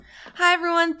Hi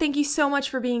everyone, thank you so much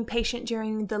for being patient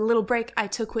during the little break I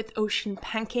took with Ocean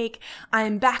Pancake. I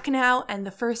am back now and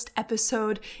the first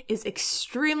episode is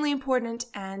extremely important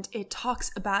and it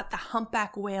talks about the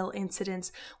humpback whale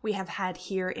incidents we have had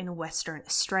here in Western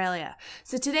Australia.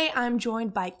 So today I'm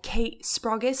joined by Kate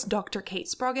Sprogis, Dr. Kate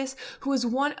Sprogis, who is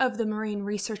one of the marine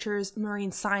researchers,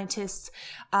 marine scientists,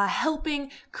 helping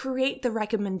create the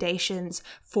recommendations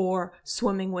for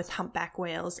swimming with humpback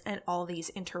whales and all these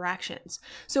interactions.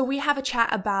 So we have a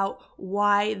chat about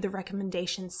why the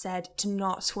recommendation said to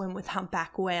not swim with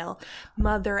humpback whale,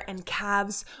 mother and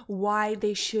calves, why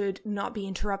they should not be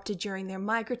interrupted during their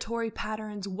migratory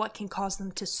patterns, what can cause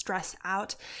them to stress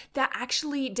out, that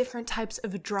actually different types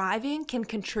of driving can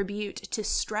contribute to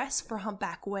stress for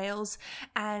humpback whales,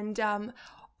 and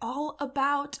all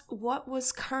about what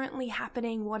is currently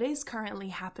happening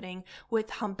with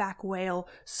humpback whale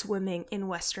swimming in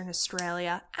Western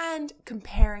Australia and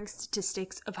comparing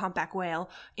statistics of humpback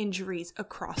whale injuries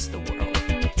across the world.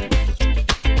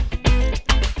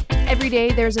 Every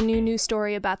day there's a new news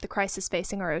story about the crisis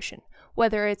facing our ocean,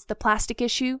 whether it's the plastic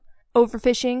issue,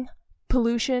 overfishing,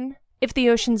 pollution. If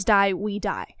the oceans die, we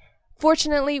die.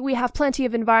 Fortunately, we have plenty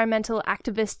of environmental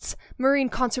activists, marine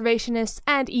conservationists,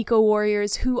 and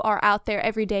eco-warriors who are out there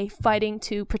every day fighting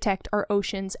to protect our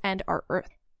oceans and our Earth.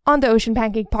 On the Ocean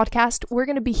Pancake podcast, we're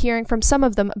going to be hearing from some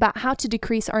of them about how to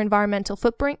decrease our environmental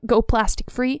footprint, go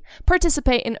plastic-free,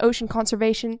 participate in ocean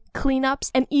conservation,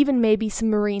 cleanups, and even maybe some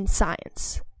marine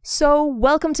science. So,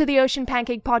 welcome to the Ocean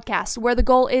Pancake podcast, where the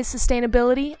goal is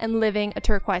sustainability and living a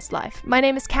turquoise life. My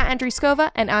name is Kat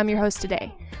Andriskova, and I'm your host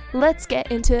today. Let's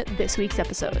get into this week's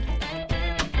episode.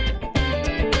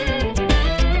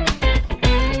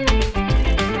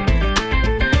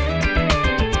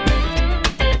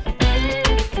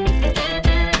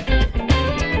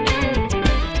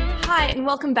 And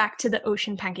welcome back to the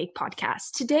Ocean Pancake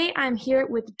podcast. Today I'm here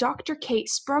with Dr. Kate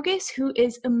Sprogis, who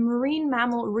is a marine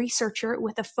mammal researcher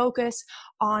with a focus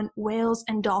on whales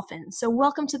and dolphins. So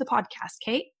welcome to the podcast,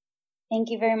 Kate. Thank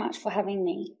you very much for having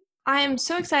me. I am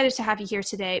so excited to have you here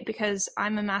today because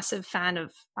I'm a massive fan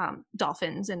of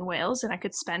dolphins and whales, and I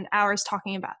could spend hours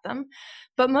talking about them.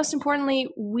 But most importantly,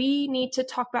 we need to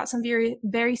talk about some very,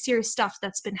 very serious stuff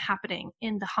that's been happening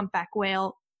in the humpback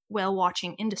whale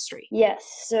watching industry.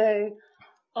 Yes, so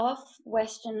off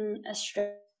Western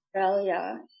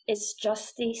Australia, it's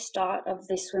just the start of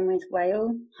the swim with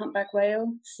whale, humpback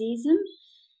whale season.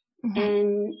 Mm-hmm.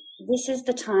 And this is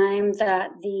the time that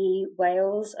the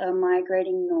whales are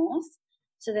migrating north.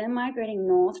 So they're migrating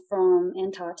north from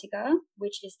Antarctica,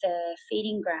 which is their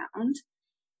feeding ground,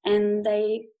 and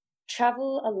they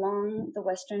travel along the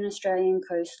Western Australian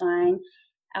coastline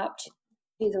out to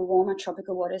the warmer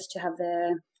tropical waters to have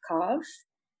their calves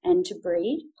and to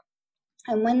breed.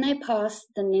 And when they pass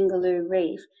the Ningaloo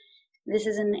Reef, this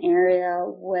is an area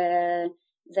where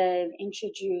they've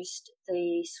introduced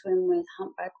the swim with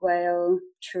humpback whale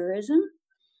tourism.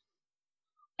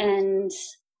 And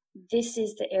this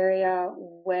is the area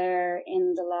where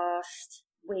in the last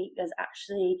week there's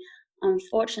actually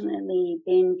unfortunately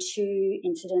been 2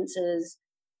 incidences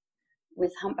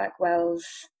with humpback whales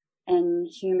and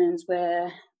humans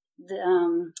where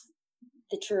the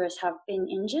tourists have been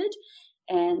injured.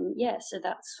 And yeah, so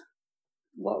that's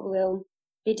what we'll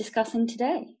be discussing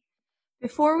today.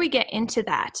 Before we get into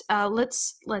that,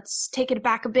 let's take it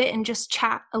back a bit and just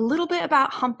chat a little bit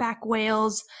about humpback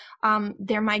whales,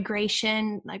 their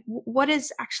migration, like what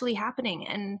is actually happening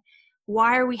and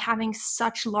why are we having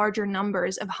such larger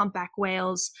numbers of humpback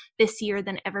whales this year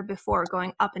than ever before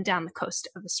going up and down the coast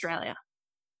of Australia?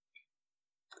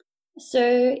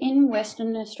 So in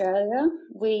Western Australia,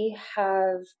 we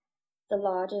have the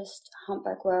largest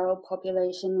humpback whale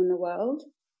population in the world.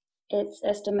 It's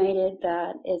estimated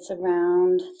that it's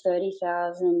around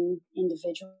 30,000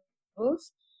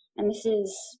 individuals, and this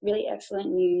is really excellent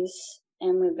news,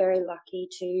 and we're very lucky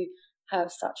to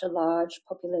have such a large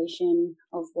population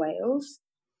of whales.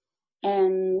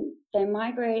 And they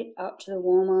migrate up to the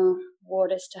warmer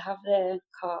waters to have their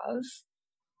calves.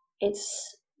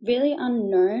 It's really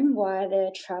unknown why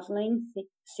they're traveling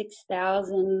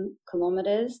 6,000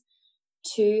 kilometers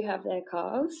to have their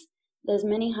calves. There's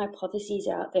many hypotheses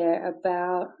out there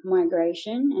about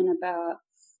migration and about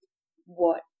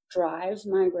what drives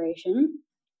migration,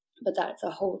 but that's a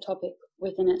whole topic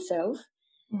within itself.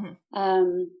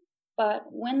 Mm-hmm. But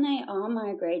when they are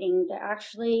migrating, they're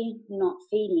actually not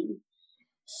feeding.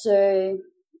 So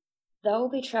they'll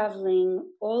be traveling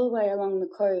all the way along the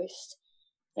coast.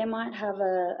 They might have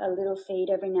a little feed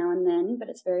every now and then, but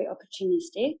it's very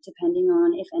opportunistic depending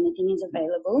on if anything is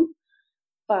available.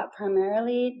 But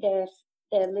primarily they're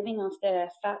they're living off their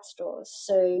fat stores.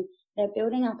 So they're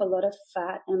building up a lot of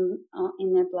fat in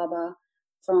their blubber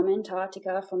from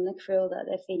Antarctica, from the krill that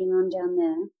they're feeding on down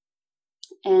there.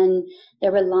 And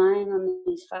they're relying on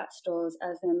these fat stores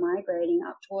as they're migrating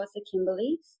up towards the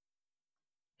Kimberleys.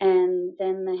 And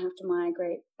then they have to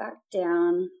migrate back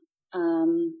down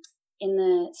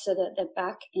so that they're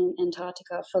back in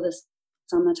Antarctica for the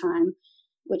summertime,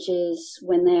 which is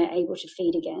when they're able to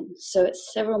feed again. So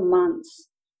it's several months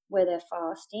where they're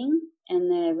fasting and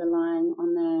they're relying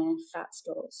on their fat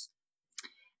stores.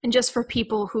 And just for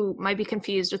people who might be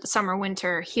confused with the summer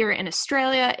winter, here in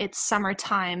Australia, it's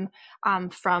summertime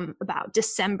from about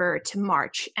December to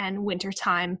March, and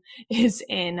wintertime is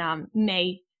in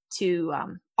May to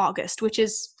August, which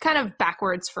is kind of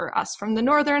backwards for us from the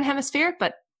Northern Hemisphere,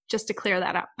 but just to clear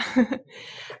that up.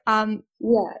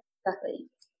 Yeah, exactly.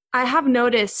 I have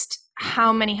noticed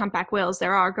how many humpback whales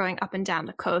there are going up and down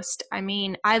the coast. I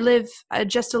mean, I live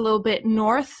just a little bit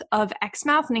north of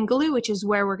Exmouth, Ningaloo, which is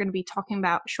where we're going to be talking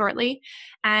about shortly.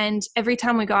 And every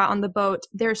time we go out on the boat,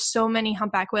 there's so many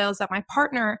humpback whales that my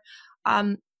partner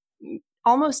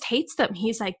almost hates them.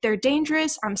 He's like, they're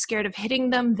dangerous. I'm scared of hitting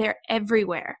them. They're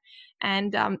everywhere.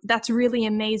 And that's really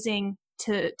amazing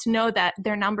to know that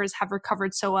their numbers have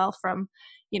recovered so well from,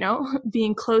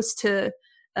 being close to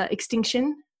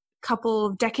extinction couple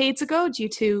of decades ago due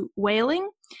to whaling,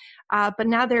 but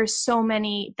now there's so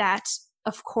many that,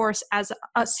 of course, as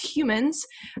us humans,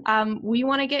 we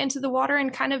want to get into the water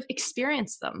and kind of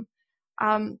experience them.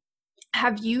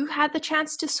 Have you had the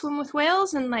chance to swim with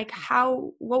whales, and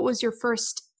what was your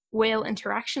first whale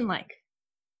interaction like?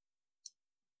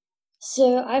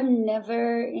 So I've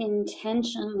never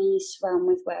intentionally swum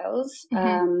with whales.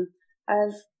 Mm-hmm.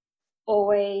 I've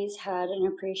always had an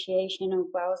appreciation of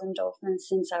whales and dolphins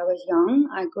since I was young.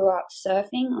 I grew up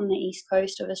surfing on the east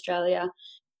coast of Australia,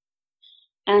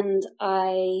 and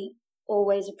I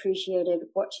always appreciated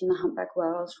watching the humpback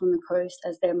whales from the coast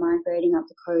as they're migrating up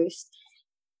the coast.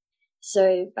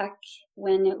 So back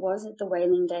when it was at the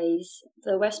whaling days,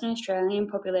 the Western Australian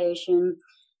population,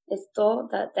 it's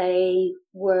thought that they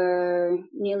were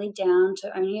nearly down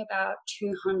to only about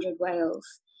 200 whales.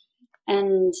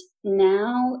 And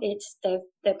now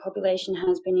their population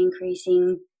has been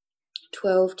increasing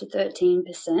 12 to 13%,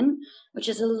 which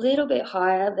is a little bit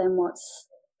higher than what's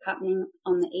happening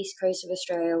on the east coast of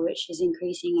Australia, which is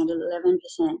increasing at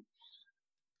 11%.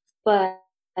 But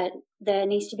there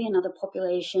needs to be another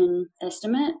population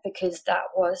estimate, because that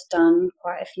was done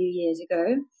quite a few years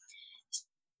ago.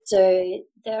 So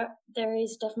there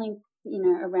is definitely,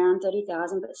 around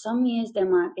 30,000, but some years there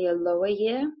might be a lower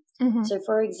year. Mm-hmm. So,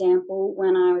 for example,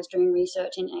 when I was doing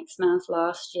research in Exmouth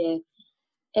last year,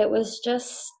 it was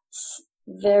just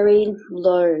very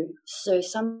low. So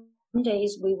some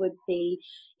days we would be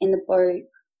in the boat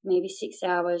maybe 6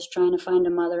 hours trying to find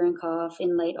a mother and calf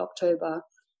in late October,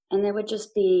 and there would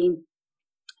just be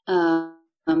no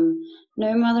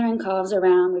mother and calves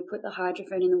around. We'd put the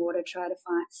hydrophone in the water, try to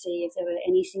see if there were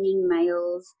any singing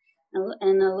males,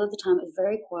 and a lot of the time it was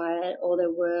very quiet, or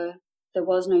there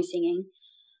was no singing.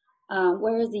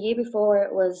 Whereas the year before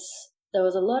there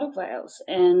was a lot of whales,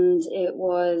 and it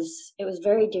was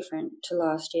very different to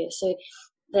last year. So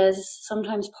there's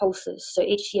sometimes pulses, so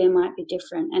each year might be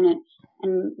different, and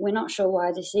we're not sure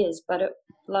why this is, but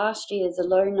last year the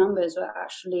low numbers were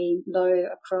actually low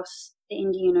across the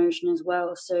Indian Ocean as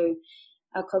well. So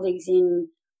our colleagues in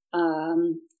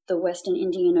the Western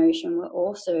Indian Ocean were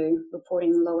also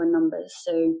reporting lower numbers.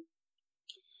 So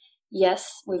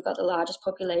yes, we've got the largest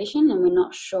population, and we're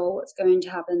not sure what's going to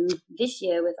happen this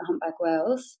year with the humpback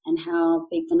whales and how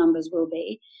big the numbers will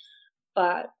be.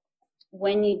 But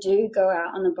when you do go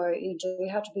out on the boat, you do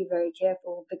have to be very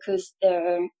careful, because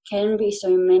there can be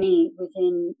so many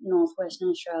within northwestern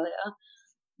Australia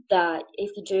that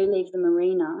if you do leave the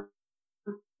marina,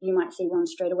 you might see one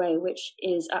straight away, which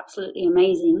is absolutely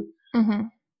amazing. Mm-hmm.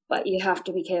 But you have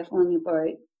to be careful on your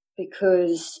boat,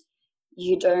 because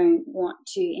you don't want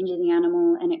to injure the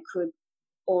animal, and it could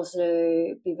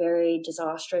also be very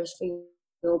disastrous for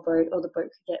your boat, or the boat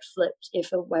could get flipped.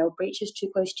 If a whale breaches too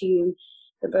close to you,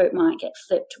 the boat might get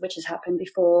flipped, which has happened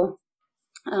before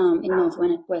in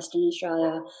northwestern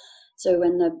Australia. So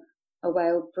when a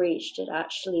whale breached, it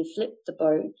actually flipped the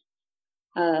boat.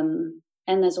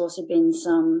 And there's also been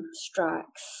some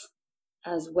strikes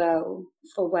as well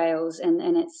for whales, and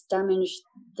it's damaged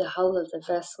the hull of the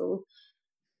vessel.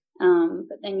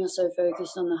 But then you're so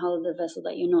focused on the hull of the vessel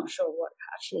that you're not sure what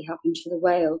actually happened to the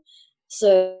whale.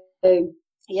 So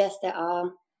yes, there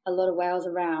are a lot of whales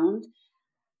around,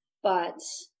 but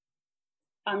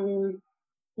I'm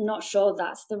not sure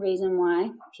that's the reason why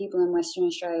people in Western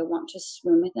Australia want to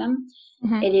swim with them.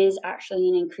 Mm-hmm. It is actually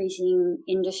an increasing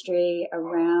industry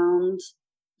around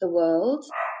the world.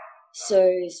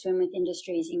 So swim with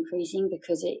industry is increasing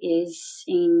because it is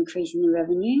increasing the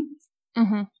revenue.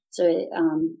 Mm-hmm. So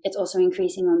it's also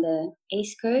increasing on the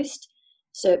East Coast.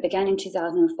 So it began in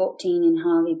 2014 in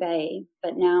Hervey Bay,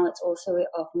 but now it's also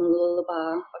off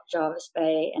Mooloolaba, off Jervis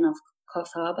Bay, and off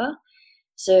Coffs Harbour.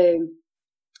 So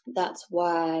that's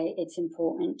why it's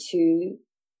important to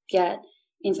get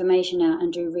information out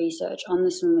and do research on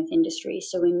the swim with industry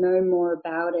so we know more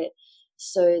about it,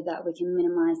 so that we can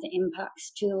minimize the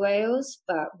impacts to the whales,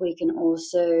 but we can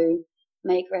also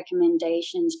make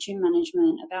recommendations to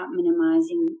management about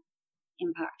minimizing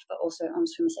impact, but also on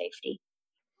swim safety.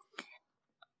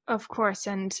 Of course,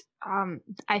 and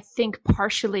I think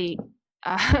partially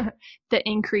the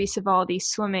increase of all these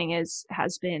swimming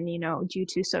has been, due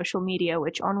to social media,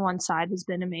 which on one side has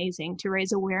been amazing to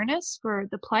raise awareness for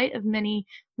the plight of many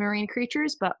marine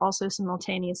creatures, but also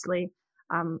simultaneously,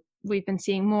 we've been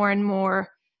seeing more and more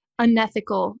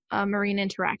unethical marine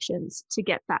interactions to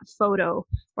get that photo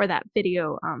or that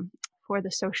video for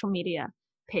the social media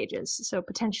pages. So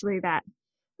potentially that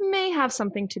may have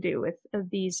something to do with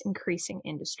these increasing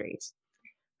industries.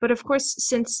 But of course,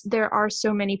 since there are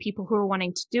so many people who are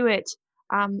wanting to do it,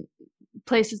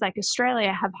 places like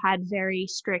Australia have had very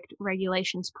strict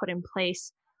regulations put in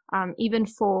place, even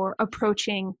for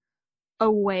approaching a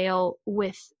whale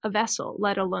with a vessel,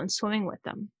 let alone swimming with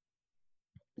them.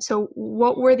 So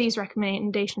what were these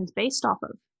recommendations based off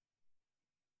of?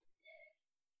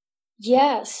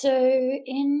 Yeah, so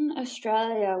in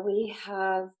Australia, we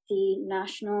have the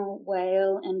National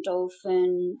Whale and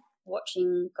Dolphin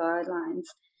Watching Guidelines,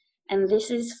 and this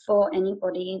is for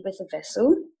anybody with a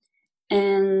vessel.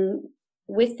 And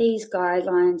with these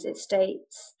guidelines, it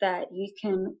states that you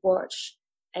can watch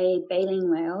a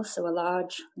baleen whale, so a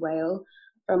large whale,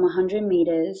 from 100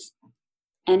 meters,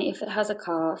 and if it has a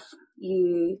calf,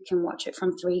 you can watch it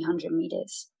from 300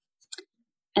 meters.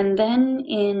 And then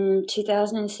in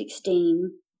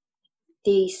 2016,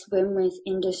 the swim with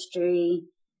industry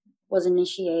was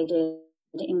initiated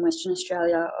in Western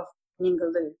Australia of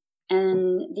Ningaloo.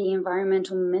 And the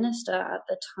environmental minister at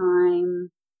the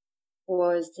time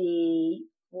was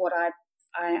what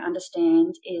I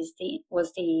understand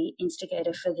was the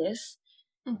instigator for this.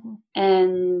 Mm-hmm.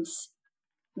 And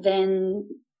then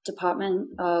Department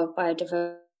of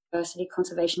Biodiversity,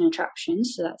 Conservation and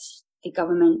Attractions, so that's the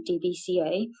government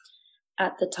DBCA,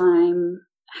 at the time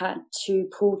had to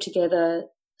pull together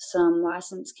some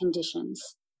license conditions.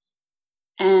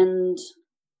 And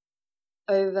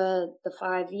over the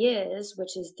 5 years,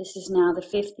 this is now the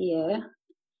 5th year,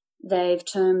 they've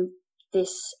termed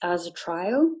this as a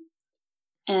trial.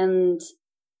 And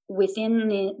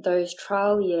within those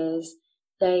trial years,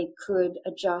 they could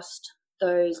adjust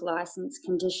those license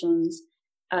conditions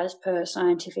as per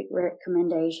scientific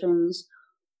recommendations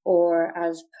or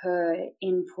as per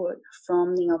input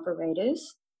from the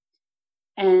operators.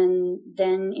 And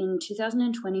then in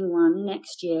 2021,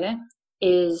 next year,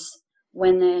 is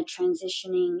when they're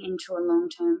transitioning into a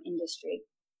long-term industry.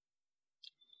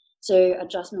 So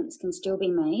adjustments can still be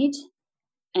made,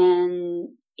 and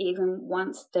even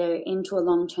once they're into a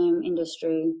long-term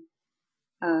industry,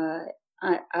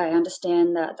 I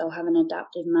understand that they'll have an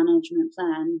adaptive management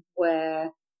plan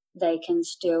where they can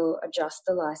still adjust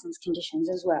the license conditions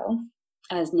as well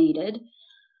as needed.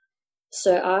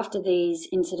 So after these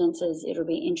incidences, it'll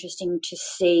be interesting to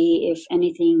see if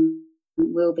anything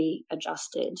will be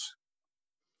adjusted.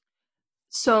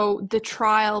 So the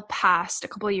trial passed a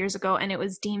couple of years ago and it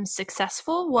was deemed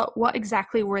successful. What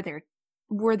exactly were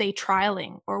they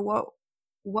trialing, or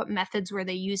what methods were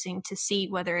they using to see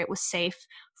whether it was safe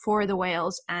for the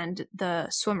whales and the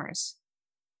swimmers?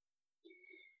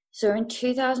 So in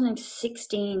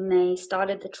 2016, they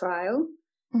started the trial,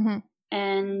 mm-hmm.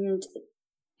 and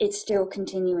it's still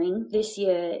continuing. This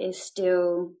is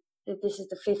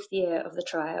the 5th year of the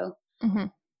trial. Mm-hmm.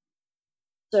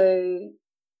 So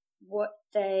what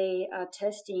they are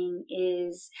testing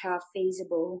is how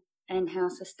feasible and how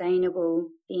sustainable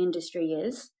the industry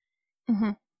is.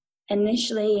 Mm-hmm.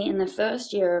 Initially, in the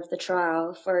first year of the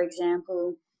trial, for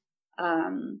example,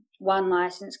 one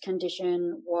license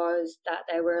condition was that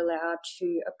they were allowed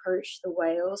to approach the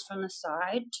whales from the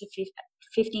side to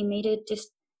 50-meter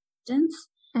distance.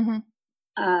 Mm-hmm.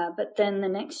 But then the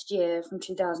next year, from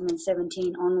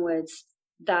 2017 onwards,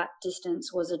 that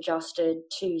distance was adjusted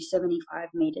to 75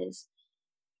 meters.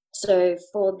 So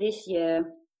for this year,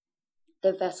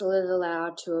 the vessel is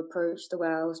allowed to approach the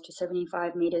whales to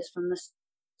 75 meters from the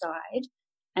side,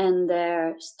 and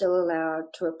they're still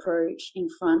allowed to approach in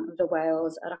front of the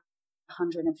whales at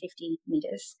 150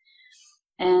 meters.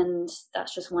 And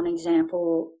that's just one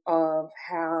example of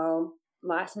how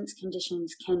license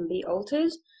conditions can be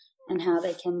altered and how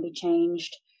they can be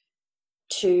changed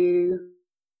to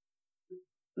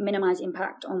minimize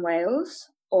impact on whales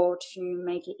or to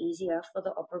make it easier for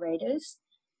the operators.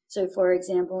 So, for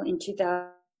example, in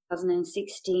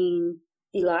 2016,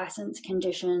 the license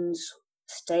conditions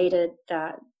stated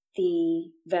that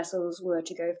the vessels were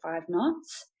to go 5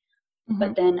 knots,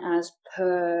 but then as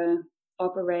per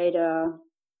operator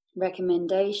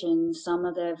recommendations, some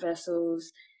of their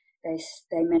vessels,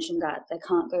 they mentioned that they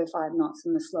can't go 5 knots,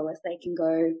 and the slowest they can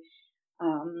go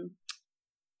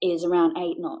is around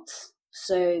 8 knots.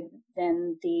 So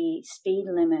then the speed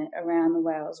limit around the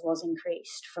whales was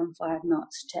increased from 5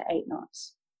 knots to 8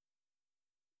 knots.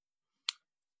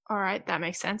 All right, that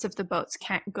makes sense if the boats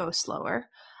can't go slower.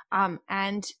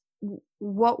 And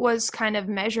what was kind of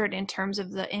measured in terms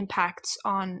of the impacts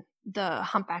on the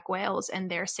humpback whales and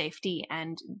their safety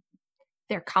and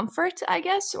their comfort, I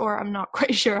guess? Or I'm not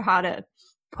quite sure how to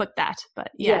put that,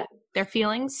 but yeah. Their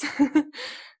feelings.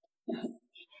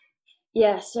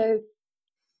 Yeah, so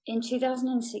in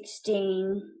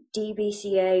 2016,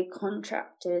 DBCA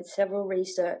contracted several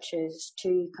researchers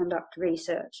to conduct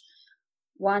research.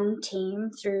 One team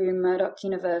through Murdoch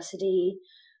University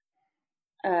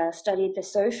studied the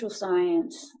social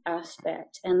science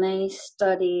aspect, and they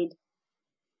studied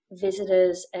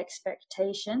visitors'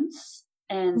 expectations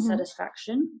and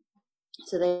satisfaction.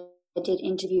 So they did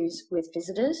interviews with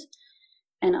visitors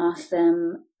and asked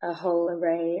them a whole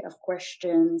array of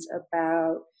questions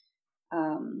about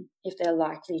if they're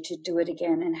likely to do it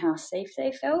again and how safe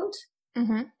they felt.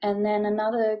 And then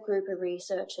another group of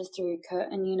researchers through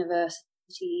Curtin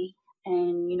University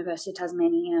and University of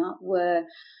Tasmania were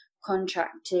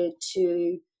contracted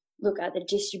to look at the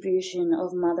distribution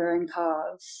of mother and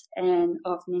calves and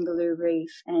of Ningaloo Reef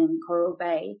and Coral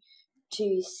Bay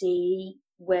to see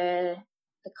where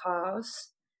the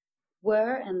calves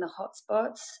were and the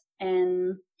hotspots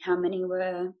and how many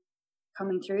were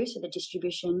coming through, so the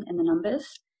distribution and the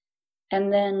numbers.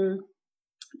 And then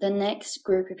the next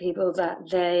group of people that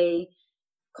they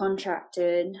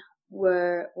contracted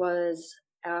was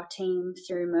our team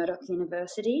through Murdoch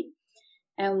University,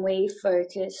 and we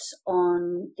focus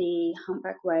on the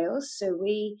humpback whales. So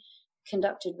we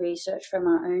conducted research from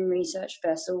our own research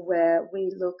vessel where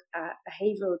we look at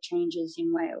behavioural changes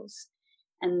in whales,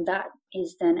 and that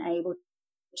is then able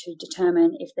to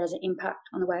determine if there's an impact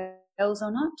on the whales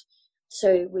or not.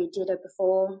 So we did a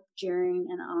before, during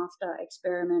and after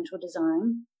experimental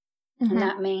design, and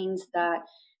that means that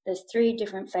there's 3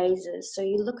 different phases. So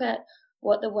you look at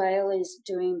what the whale is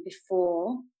doing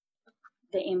before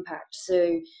the impact,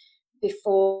 so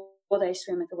before they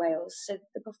swim with the whales. So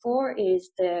the before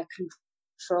is their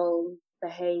control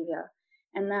behaviour,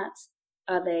 and that's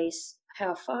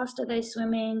how fast are they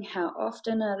swimming, how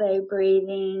often are they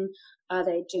breathing, are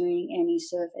they doing any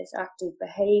surface active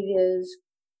behaviours.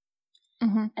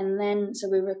 And then, so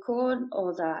we record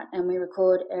all that, and we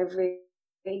record every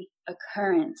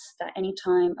occurrence, that any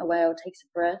time a whale takes a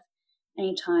breath,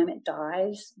 any time it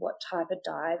dives, what type of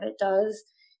dive it does,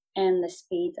 and the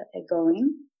speed that they're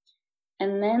going.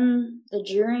 And then the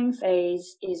during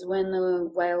phase is when the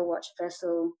whale watch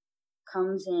vessel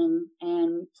comes in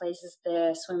and places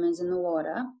their swimmers in the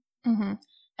water. And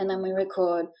then we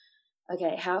record,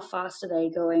 okay, how fast are they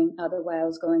going? Are the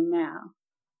whales going now?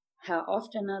 How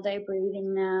often are they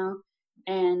breathing now?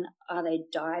 And are they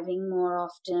diving more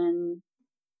often?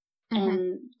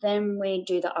 And then we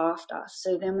do the after.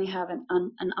 So then we have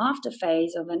an after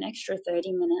phase of an extra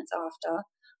 30 minutes after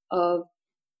of,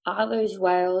 are those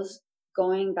whales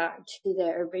going back to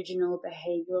their original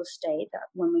behavioural state that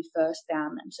when we first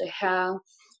found them? So how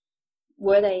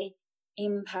were they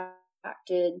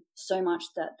impacted so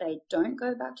much that they don't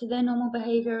go back to their normal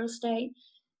behavioural state?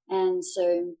 And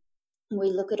so we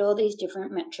look at all these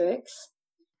different metrics,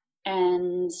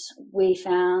 and we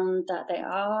found that they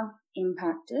are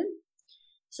impacted.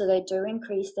 So they do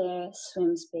increase their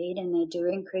swim speed, and they do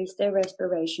increase their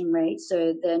respiration rate,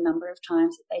 so the number of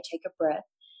times that they take a breath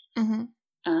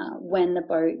when the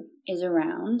boat is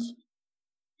around.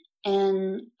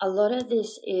 And a lot of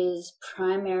this is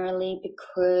primarily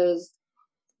because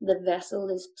the vessel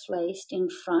is placed in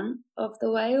front of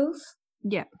the whales.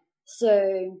 Yeah.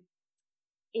 So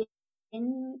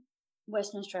in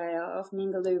Western Australia, off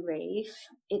Ningaloo Reef,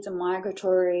 it's a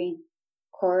migratory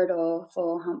corridor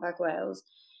for humpback whales.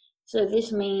 So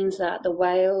this means that the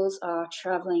whales are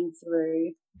travelling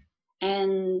through,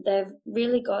 and they've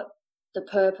really got the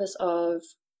purpose of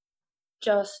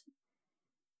just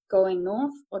going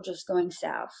north or just going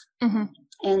south. Mm-hmm.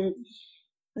 And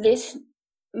this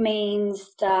means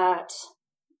that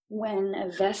when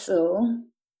a vessel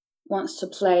wants to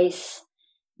place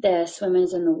their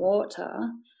swimmers in the water,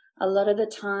 a lot of the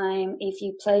time, if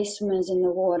you place swimmers in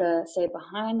the water, say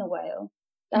behind the whale,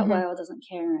 that whale doesn't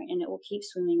care and it will keep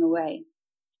swimming away.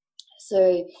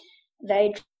 So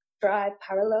they drive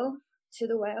parallel to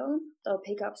the whale. They'll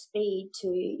pick up speed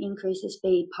to increase the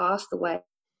speed past the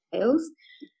whales.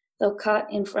 They'll cut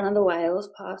in front of the whales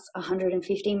past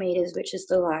 150 meters, which is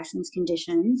the license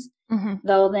conditions. Mm-hmm.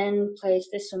 They'll then place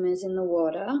the swimmers in the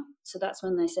water. So that's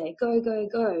when they say, go, go,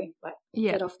 go, like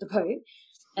get off the boat.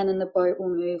 And then the boat will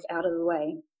move out of the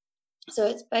way. So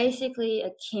it's basically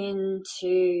akin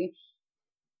to,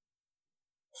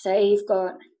 say you've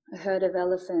got a herd of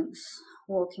elephants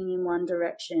walking in one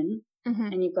direction,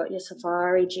 and you've got your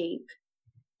safari jeep.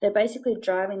 They're basically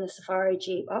driving the safari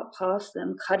jeep up past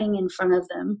them, cutting in front of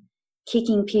them,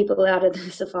 kicking people out of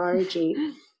the safari jeep,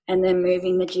 and then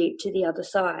moving the jeep to the other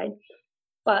side.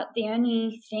 But the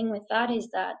only thing with that is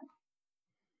that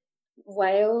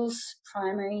whales'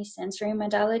 primary sensory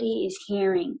modality is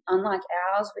hearing, unlike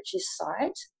ours, which is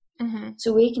sight.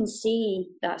 So we can see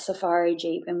that safari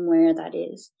jeep and where that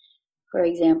is. For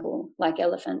example, like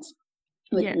elephants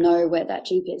would know where that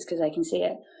jeep is because they can see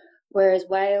it. Whereas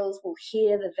whales will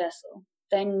hear the vessel.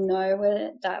 They know where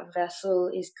that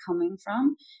vessel is coming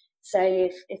from.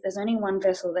 Say if there's only one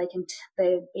vessel,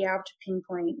 they'll be able to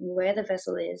pinpoint where the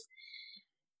vessel is.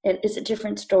 It's a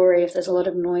different story if there's a lot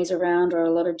of noise around or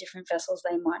a lot of different vessels.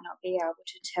 They might not be able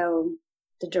to tell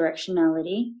the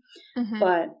directionality.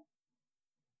 But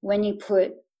when you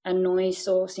put a noise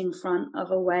source in front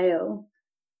of a whale,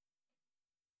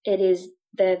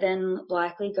 they're then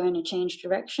likely going to change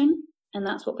direction. And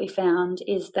that's what we found,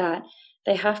 is that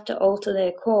they have to alter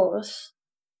their course,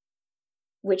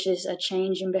 which is a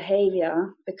change in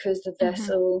behavior, because the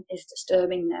vessel is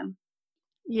disturbing them.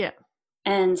 Yeah.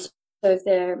 And so if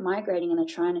they're migrating and they're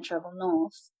trying to travel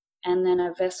north, and then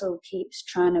a vessel keeps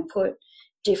trying to put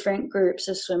different groups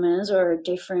of swimmers, or a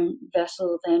different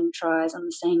vessel then tries on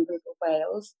the same group of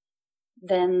whales,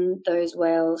 then those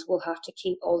whales will have to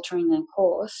keep altering their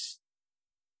course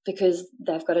because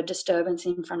they've got a disturbance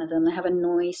in front of them. They have a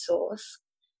noise source.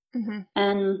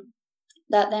 And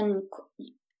that then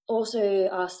also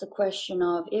asks the question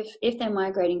of if they're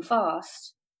migrating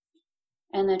fast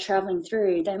and they're traveling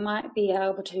through, they might be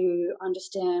able to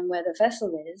understand where the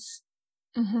vessel is.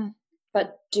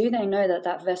 But do they know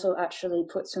that vessel actually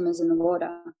puts swimmers in the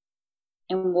water?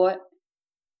 And what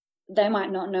they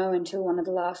might not know until one of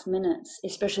the last minutes,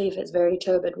 especially if it's very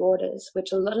turbid waters,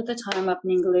 which a lot of the time up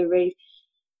Ningaloo Reef,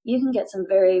 you can get some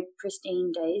very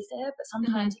pristine days there, but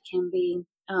sometimes it can be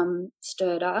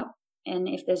stirred up. And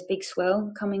if there's big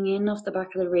swell coming in off the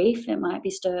back of the reef, it might be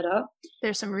stirred up.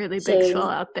 There's some really big swell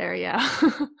out there, yeah.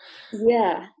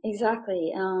 Yeah,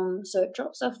 exactly. So it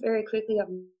drops off very quickly off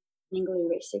Ningaloo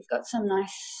Reef. So you've got some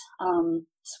nice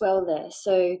swell there.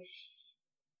 So,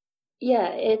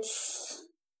 yeah,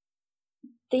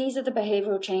 these are the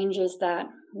behavioural changes that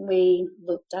we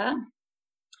looked at.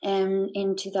 And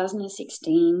in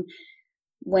 2016,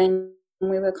 when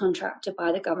we were contracted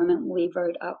by the government, we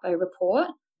wrote up a report.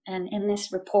 And in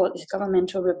this report, this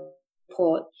governmental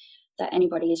report that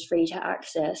anybody is free to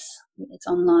access, it's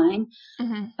online,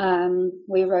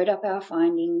 we wrote up our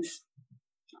findings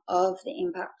of the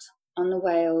impact on the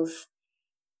whales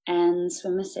and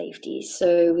swimmer safety.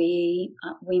 So we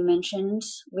mentioned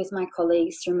with my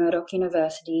colleagues through Murdoch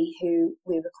University, who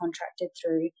we were contracted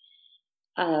through,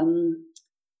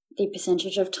 the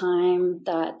percentage of time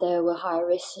that there were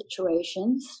high-risk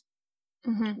situations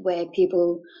where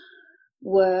people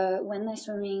were, when they're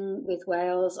swimming with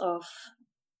whales off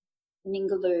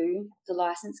Ningaloo, the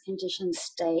license conditions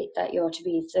state that you're to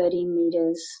be 30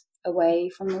 meters away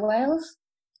from the whales.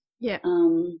 Yeah.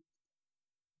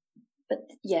 But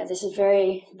yeah, this is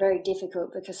very, very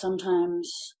difficult because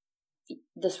sometimes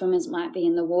the swimmers might be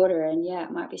in the water and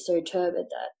it might be so turbid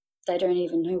that they don't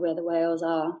even know where the whales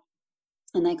are,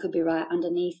 and they could be right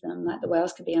underneath them. Like the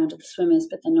whales could be under the swimmers,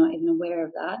 but they're not even aware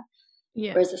of that.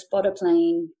 Yeah. Whereas a spotter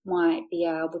plane might be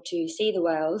able to see the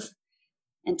whales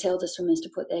and tell the swimmers to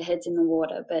put their heads in the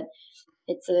water. But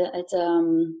if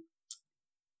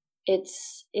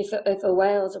a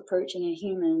whale is approaching a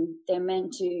human, they're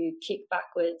meant to kick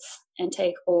backwards and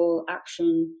take all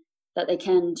action that they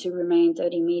can to remain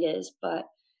 30 meters. But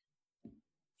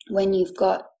when you've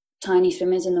got tiny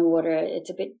swimmers in the water,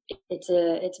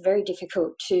 it's very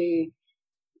difficult to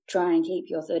try and keep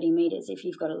your 30 meters if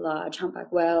you've got a large humpback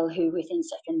whale who within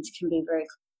seconds can be very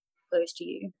close to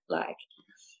you. Like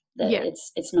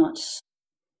it's not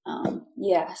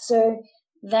So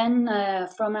then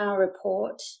from our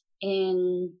report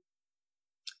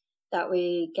that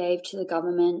we gave to the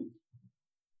government,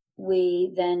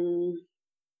 we then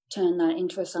turned that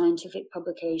into a scientific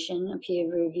publication, a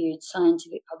peer-reviewed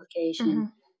scientific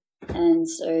publication. Mm-hmm. And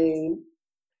so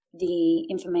the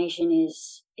information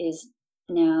is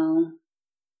now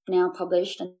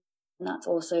published, and that's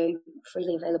also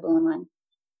freely available online.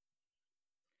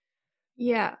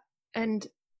 Yeah, and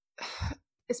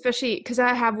especially because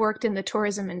I have worked in the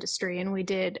tourism industry, and we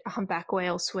did humpback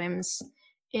whale swims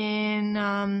in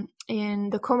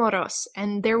the Comoros,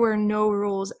 and there were no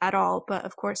rules at all. But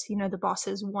of course, the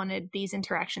bosses wanted these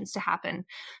interactions to happen.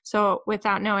 So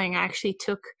without knowing, I actually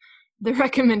took the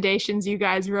recommendations you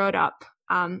guys wrote up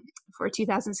for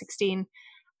 2016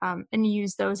 and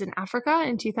used those in Africa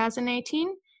in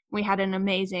 2018. We had an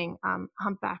amazing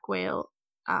humpback whale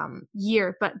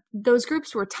year, but those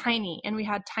groups were tiny, and we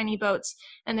had tiny boats,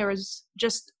 and there was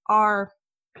just our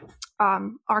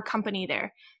company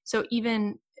there. So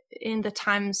even in the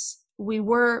times we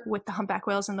were with the humpback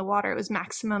whales in the water, it was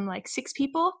maximum like 6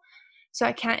 people. So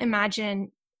I can't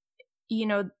imagine,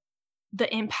 the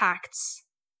impacts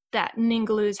that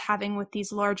Ningaloo is having with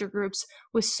these larger groups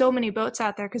with so many boats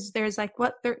out there, because there's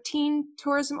 13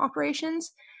 tourism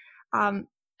operations. And,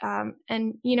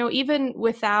 even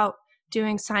without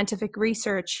doing scientific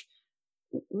research,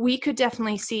 we could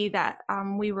definitely see that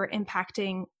we were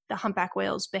impacting the humpback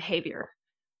whales' behavior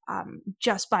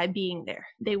just by being there.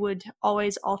 They would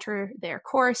always alter their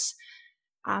course.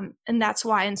 And that's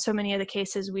why in so many of the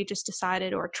cases we just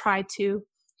decided or tried to.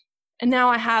 And now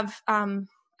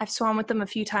I've swum with them a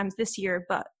few times this year,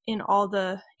 but in all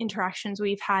the interactions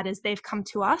we've had is they've come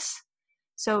to us.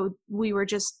 So we were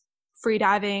just free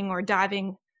diving or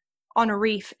diving on a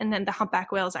reef, and then the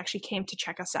humpback whales actually came to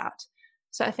check us out.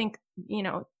 So I think,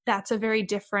 that's a very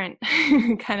different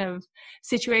kind of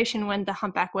situation when the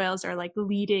humpback whales are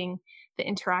leading the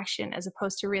interaction as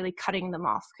opposed to really cutting them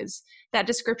off, because that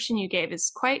description you gave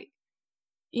is quite,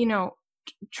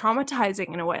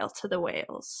 traumatizing in a whale to the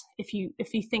whales. If you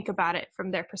think about it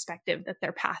from their perspective, that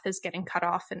their path is getting cut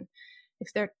off, and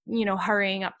if they're,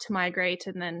 hurrying up to migrate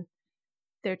and then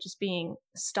they're just being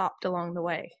stopped along the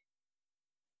way.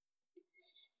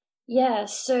 Yeah,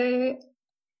 so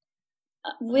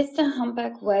with the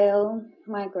humpback whale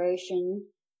migration,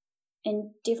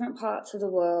 in different parts of the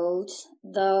world,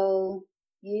 they'll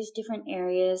use different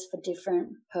areas for different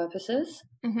purposes.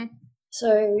 Mm-hmm.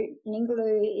 So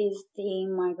Ningaloo is the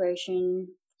migration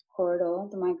corridor,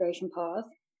 the migration path.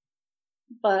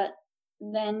 But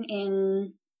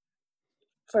then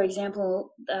for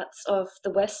example, that's off the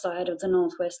west side of the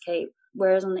Northwest Cape,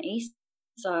 whereas on the east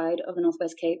side of the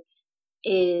Northwest Cape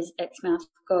is Exmouth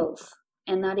Gulf.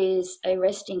 And that is a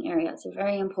resting area. It's a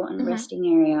very important resting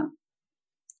area.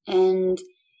 And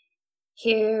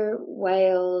here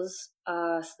whales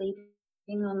are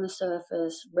sleeping on the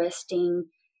surface, resting,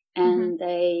 and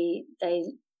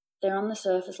they're on the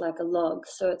surface like a log.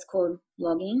 So it's called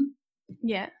logging.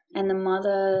 Yeah. And the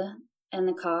mother and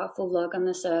the calf will log on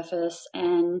the surface,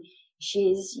 and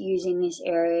she's using this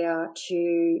area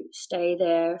to stay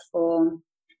there for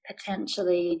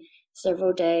potentially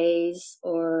several days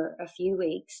or a few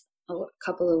weeks or a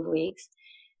couple of weeks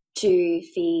to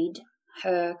feed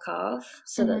her calf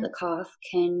so that the calf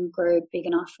can grow big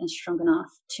enough and strong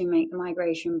enough to make the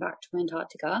migration back to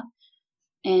Antarctica.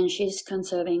 And she's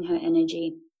conserving her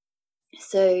energy.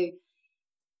 So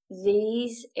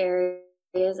these areas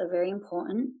are very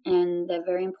important, and they're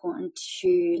very important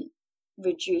to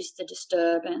reduce the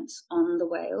disturbance on the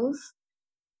whales.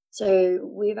 So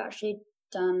we've actually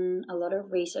done a lot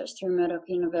of research through Murdoch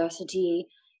University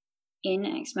in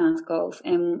Exmouth Gulf,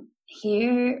 and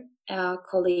here our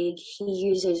colleague, he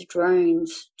uses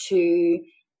drones to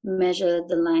measure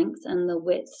the length and the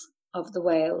width of the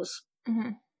whales.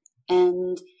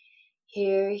 And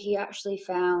here he actually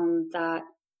found that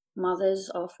mothers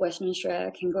off Western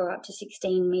Australia can grow up to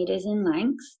 16 meters in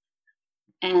length,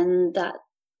 and that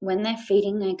when they're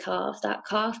feeding their calf, that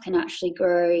calf can actually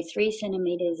grow 3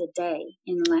 centimeters a day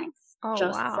in length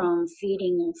from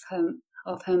feeding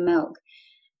of her milk.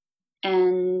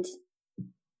 And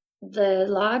the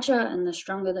larger and the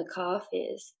stronger the calf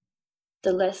is,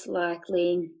 the less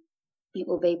likely it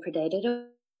will be predated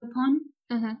upon.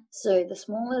 So the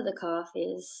smaller the calf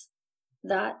is,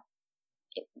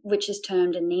 which is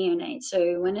termed a neonate.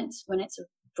 So when it's a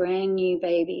brand new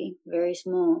baby, very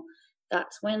small,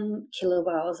 that's when killer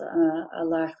whales are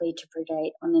likely to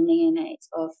predate on the neonates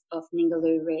of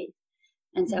Ningaloo Reef.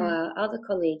 And so our other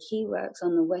colleague, he works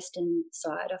on the western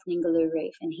side of Ningaloo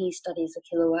Reef, and he studies the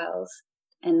killer whales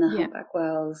and the humpback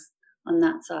whales on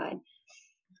that side.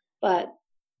 But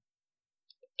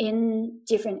in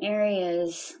different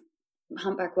areas,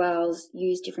 humpback whales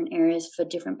use different areas for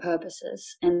different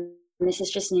purposes. And this is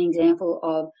just an example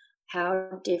of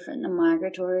how different the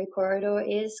migratory corridor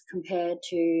is compared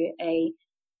to a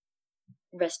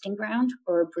resting ground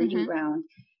or a breeding ground.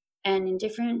 And in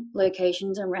different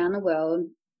locations around the world,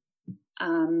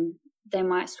 they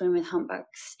might swim with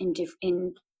humpbacks in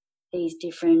these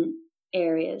different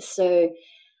areas. So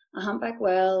a humpback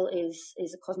whale is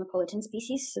a cosmopolitan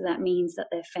species, so that means that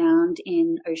they're found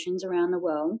in oceans around the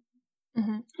world.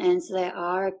 And so they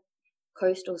are a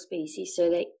coastal species, so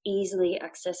they're easily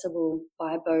accessible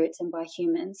by boats and by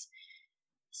humans.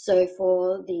 So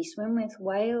for the swim with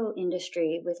whale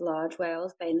industry, with large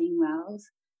whales, baleen whales,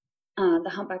 the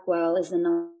humpback whale is the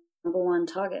number one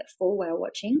target for whale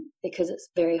watching because it's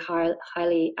very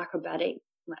highly acrobatic,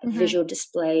 like visual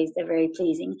displays. They're very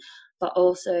pleasing, but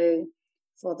also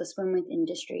for the swim with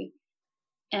industry.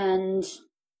 And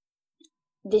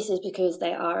this is because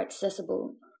they are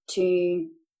accessible to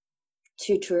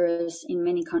tourists in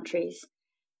many countries.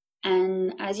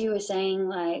 And as you were saying,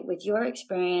 like with your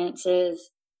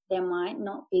experiences, there might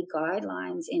not be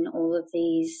guidelines in all of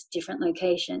these different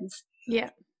locations. Yeah.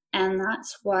 And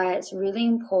that's why it's really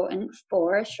important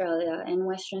for Australia and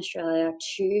Western Australia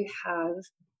to have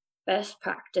best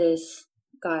practice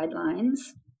guidelines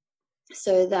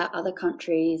so that other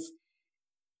countries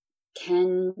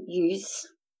can use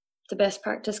the best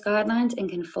practice guidelines and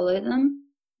can follow them.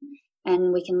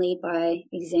 And we can lead by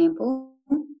example.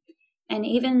 And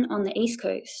even on the East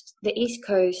Coast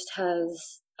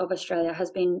of Australia has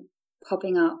been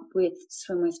popping up with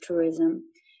swim with tourism.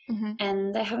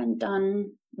 And they haven't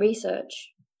done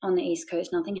research on the East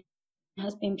Coast. Nothing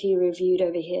has been peer reviewed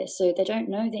over here. So they don't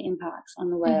know the impacts on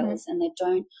the whales, and they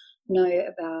don't know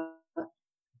about,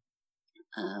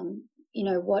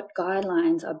 what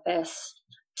guidelines are best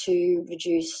to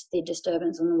reduce the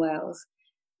disturbance on the whales.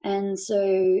 And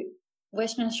so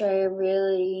Western Australia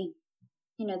really,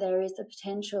 there is the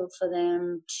potential for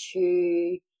them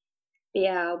to be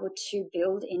able to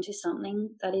build into something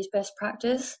that is best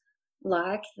practice,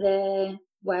 like the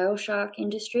whale shark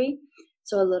industry.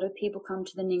 So a lot of people come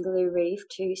to the Ningaloo Reef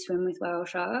to swim with whale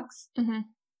sharks.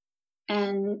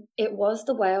 And it was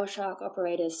the whale shark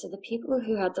operators, so the people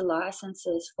who had the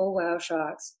licenses for whale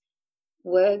sharks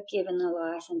were given the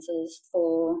licenses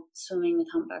for swimming with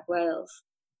humpback whales.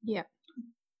 Yeah.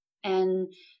 And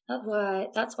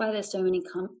that's why there's so many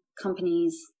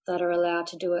companies that are allowed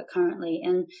to do it currently.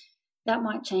 And that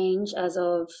might change as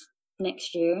of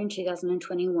next year in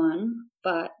 2021,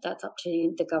 but that's up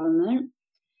to the government.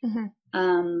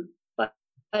 But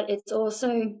it's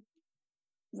also,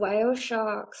 whale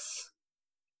sharks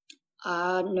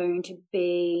are known to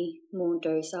be more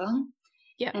docile.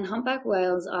 Yeah. And humpback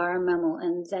whales are a mammal,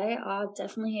 and they are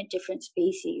definitely a different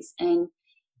species. And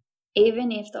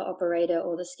even if the operator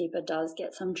or the skipper does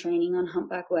get some training on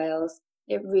humpback whales,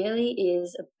 it really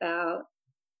is about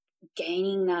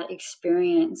gaining that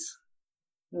experience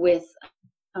with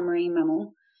a marine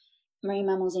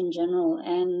mammals in general,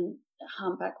 and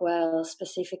humpback whales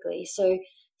specifically. So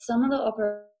some of the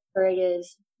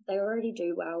operators, they already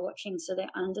do whale watching, so they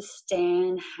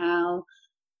understand how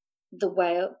the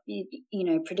whale,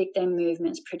 predict their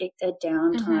movements, predict their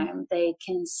downtime. They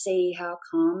can see how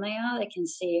calm they are. They can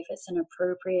see if it's an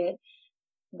appropriate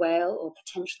whale or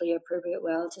potentially appropriate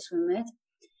whale to swim with.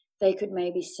 They could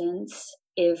maybe sense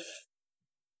if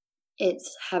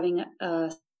it's having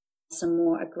some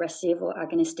more aggressive or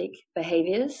agonistic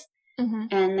behaviors,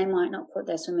 and they might not put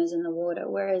their swimmers in the water.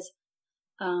 Whereas,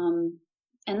 and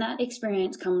that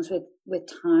experience comes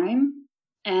with time,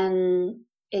 and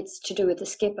it's to do with the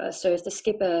skipper. So if the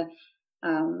skipper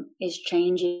is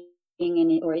changing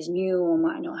or is new or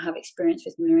might not have experience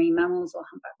with marine mammals or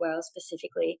humpback whales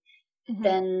specifically,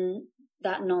 then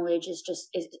that knowledge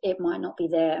it might not be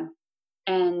there.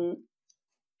 And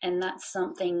that's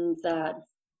something that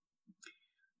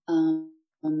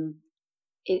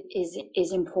it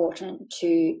is important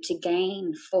to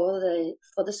gain for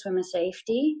the swimmer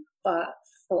safety, but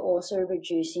for also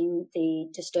reducing the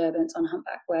disturbance on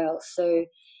humpback whales. So,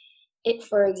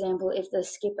 for example, if the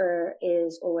skipper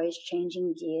is always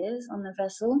changing gears on the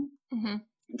vessel,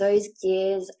 those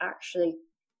gears actually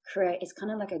it's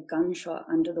kind of like a gunshot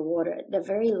under the water. They're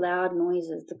very loud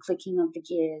noises, the clicking of the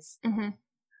gears.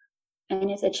 And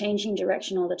if they're changing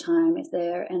direction all the time, if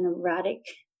they're an erratic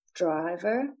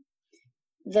driver,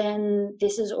 then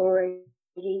this is already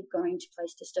going to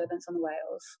place disturbance on the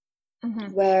whales.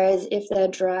 Whereas if they're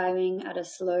driving at a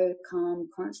slow, calm,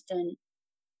 constant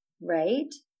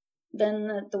rate,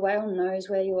 then the whale knows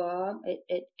where you are.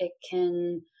 It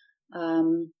can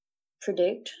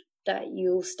predict that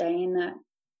you'll stay in that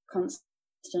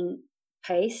constant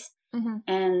pace,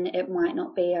 and it might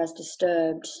not be as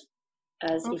disturbed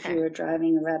as if you were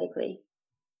driving erratically.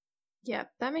 Yeah,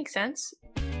 that makes sense.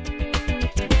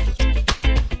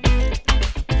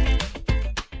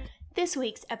 This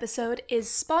week's episode is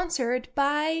sponsored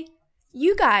by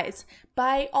you guys,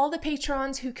 by all the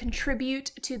patrons who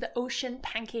contribute to the Ocean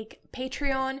Pancake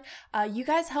Patreon. You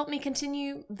guys help me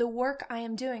continue the work I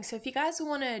am doing. So if you guys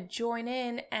want to join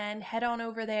in and head on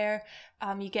over there,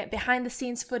 you get behind the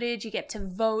scenes footage, you get to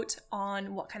vote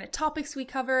on what kind of topics we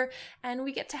cover, and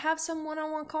we get to have some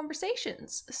one-on-one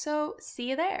conversations. So see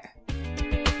you there.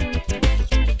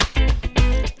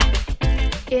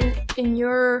 In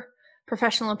your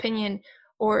professional opinion,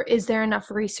 or is there enough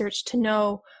research to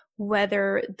know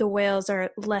whether the whales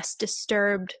are less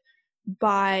disturbed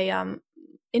by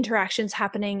interactions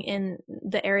happening in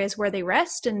the areas where they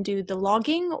rest and do the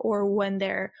logging, or when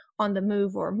they're on the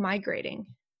move or migrating?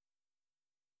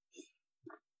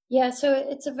 Yeah, so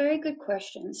it's a very good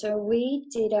question. So we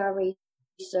did our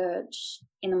research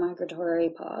in the migratory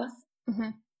path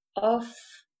off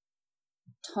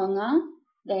Tonga.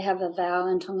 They have a Vau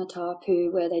and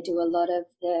Tongatapu where they do a lot of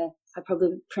I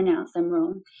probably pronounced them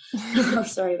wrong.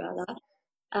 Sorry about that.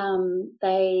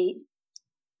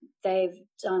 They've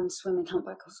done swim with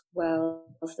humpback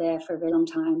whales there for a very long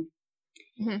time,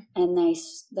 and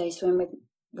they swim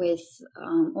with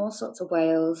all sorts of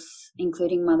whales,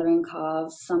 including mother and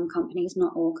calves. Some companies,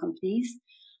 not all companies,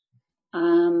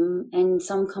 and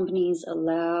some companies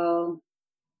allow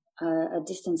a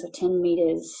distance of 10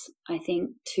 meters, I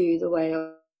think, to the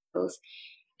whales,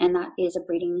 and that is a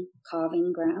breeding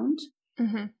calving ground.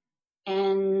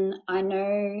 And I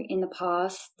know in the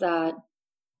past that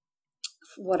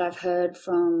what I've heard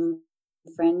from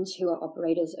friends who are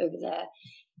operators over there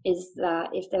is that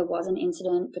if there was an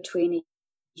incident between a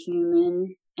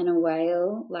human and a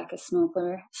whale, like a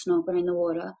snorkeler in the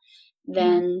water,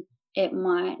 then it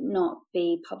might not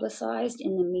be publicized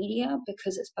in the media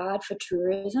because it's bad for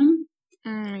tourism.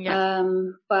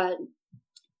 But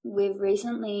we've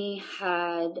recently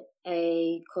had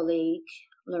a colleague,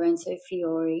 Lorenzo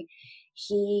Fiore.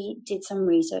 He did some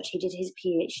research. He did his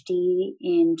PhD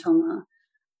in Tonga,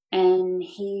 and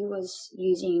he was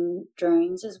using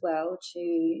drones as well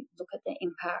to look at the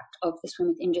impact of the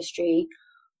swim industry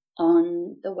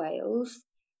on the whales.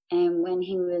 And when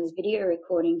he was video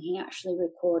recording, he actually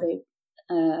recorded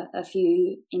a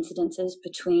few incidences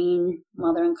between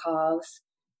mother and calves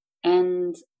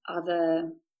and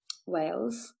other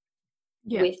whales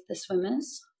with the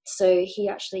swimmers. So he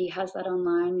actually has that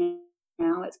online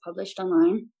now. It's published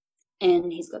online,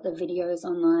 and he's got the videos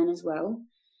online as well.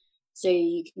 So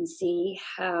you can see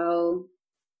how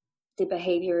the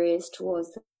behavior is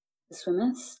towards the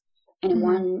swimmers. And in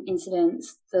one incident,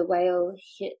 the whale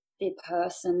hit the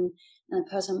person, and the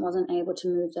person wasn't able to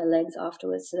move their legs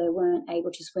afterwards, so they weren't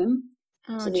able to swim.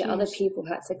 So the other people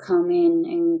had to come in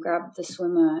and grab the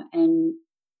swimmer, and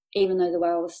even though the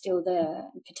whale was still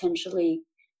there, potentially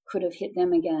could have hit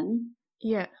them again.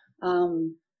 They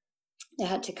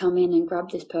had to come in and grab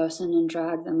this person and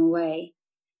drag them away.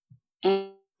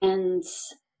 And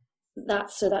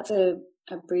that's a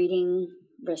breeding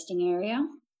resting area.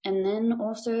 And then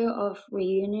also off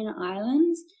Reunion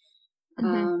Islands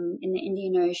in the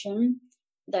Indian Ocean,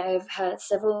 they've had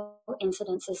several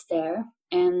incidences there,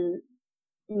 and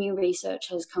new research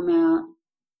has come out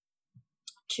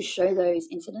to show those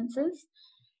incidences.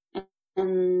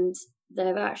 And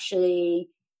they've actually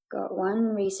got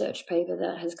one research paper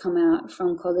that has come out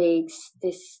from colleagues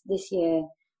this year,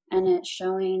 and it's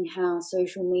showing how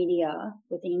social media,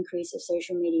 with the increase of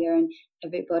social media, and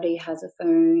everybody has a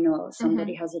phone or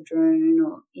somebody has a drone,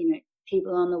 or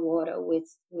people on the water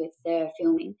with their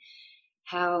filming,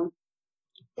 how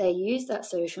they use that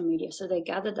social media. So they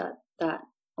gather that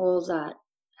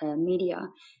media,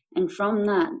 and from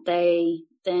that they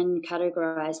then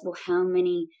categorize, well, how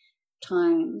many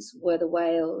times were the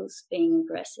whales being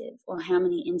aggressive, or how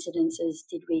many incidences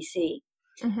did we see?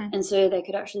 And so they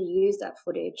could actually use that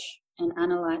footage and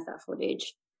analyze that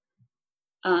footage.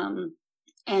 And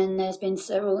there's been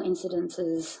several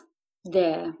incidences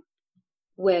there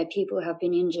where people have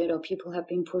been injured, or people have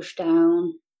been pushed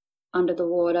down under the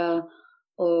water,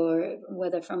 or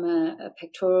whether from a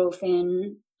pectoral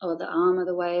fin, or the arm of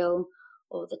the whale,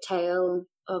 or the tail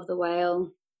of the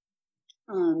whale.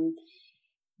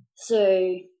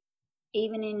 So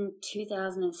even in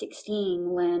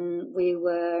 2016, when we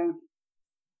were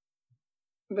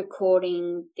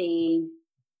recording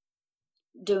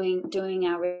doing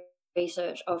our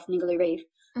research off Ningaloo Reef,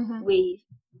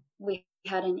 we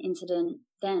had an incident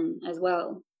then as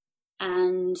well,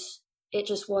 and it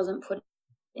just wasn't put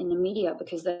in the media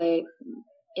because they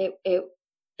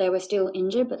were still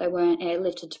injured, but they weren't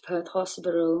airlifted to Perth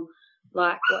Hospital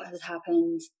like what has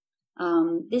happened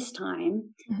this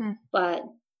time. Mm-hmm. But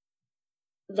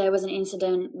there was an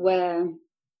incident where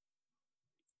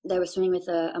they were swimming with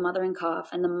a mother and calf,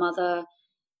 and the mother,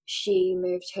 she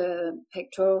moved her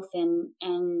pectoral fin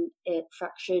and it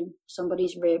fractured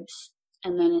somebody's ribs,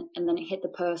 and then it hit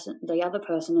the other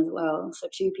person as well, so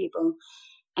 2 people,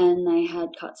 and they had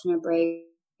cuts and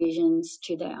abrasions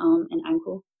to their arm and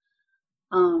ankle.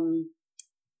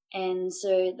 And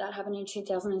so that happened in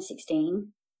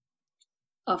 2016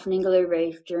 off Ningaloo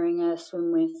Reef during a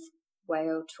Swim with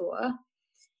Whale tour.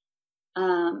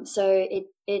 So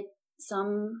it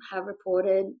some have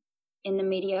reported in the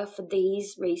media for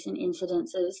these recent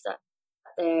incidences that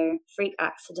they're freak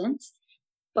accidents,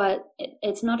 but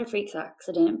it's not a freak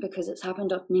accident because it's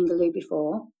happened off Ningaloo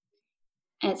before.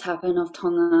 It's happened off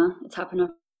Tonga. It's happened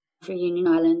off Reunion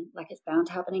Island. Like, it's bound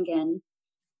to happen again.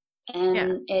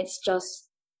 And it's just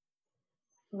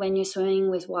when you're swimming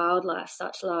with wildlife,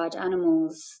 such large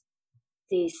animals,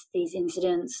 these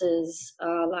incidences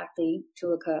are likely to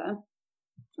occur.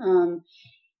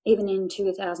 Even in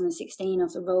 2016,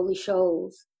 off the Rolly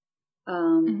Shoals, a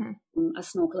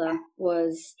snorkeler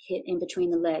was hit in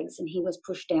between the legs and he was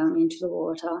pushed down into the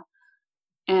water,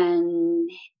 and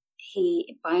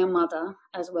by a mother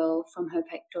as well from her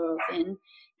pectoral fin,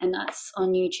 and that's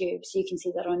on YouTube, so you can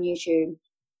see that on YouTube,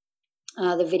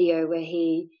 the video where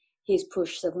he's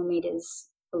pushed several meters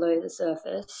below the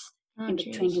surface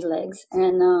between his legs,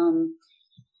 and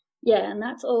and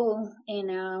that's all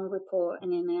in our report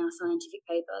and in our scientific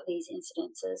paper, these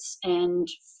incidences. And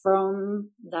from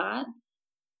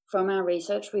our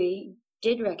research, we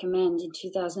did recommend in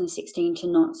 2016 to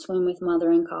not swim with mother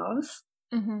and calves.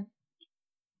 Mm-hmm.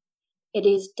 It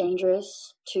is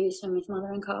dangerous to swim with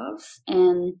mother and calves,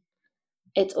 and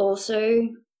it's also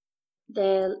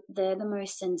they're the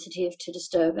most sensitive to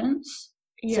disturbance.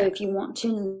 Yeah. So if you want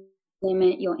to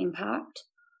limit your impact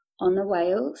on the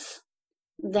whales,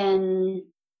 then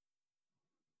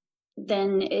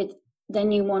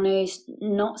you want to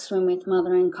not swim with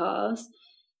mother and calves.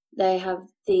 They have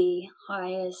the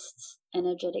highest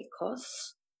energetic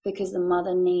costs because the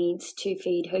mother needs to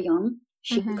feed her young.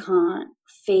 She can't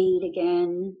feed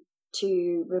again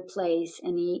to replace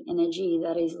any energy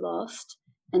that is lost,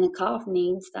 and the calf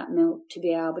needs that milk to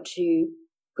be able to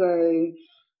grow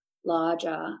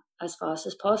larger as fast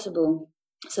as possible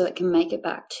so it can make it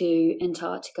back to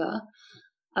Antarctica.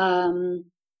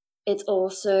 It's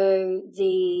also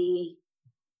the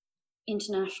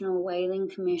International Whaling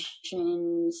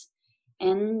Commissions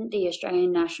and the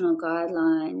Australian National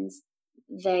Guidelines.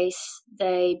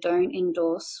 They don't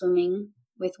endorse swimming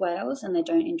with whales, and they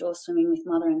don't endorse swimming with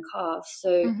mother and calf.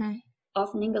 So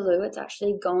off Ningaloo, it's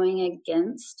actually going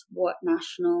against what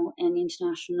national and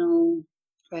international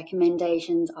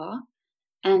recommendations are,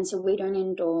 and so we don't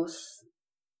endorse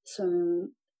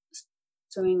swimming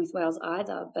with whales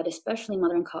either, but especially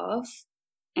mother and calves.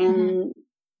 And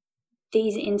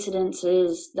these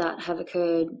incidences that have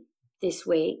occurred this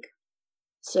week,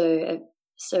 so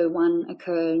one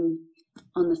occurred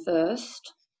on the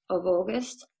 1st of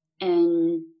August,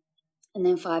 and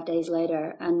then 5 days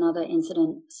later another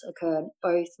incident occurred,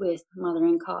 both with mother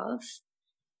and calves.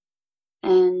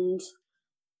 And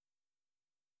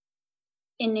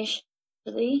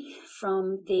initially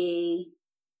from the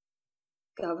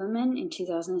government in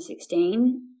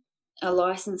 2016, a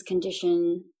license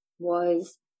condition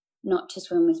was not to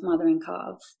swim with mother and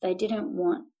calves. They didn't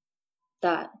want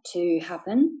that to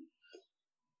happen,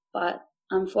 but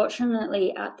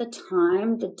unfortunately at the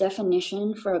time the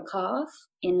definition for a calf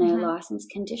in their license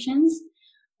conditions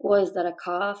was that a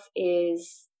calf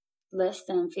is less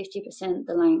than 50%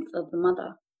 the length of the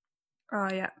mother. Oh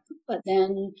yeah. But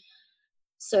then,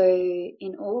 so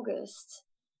in August,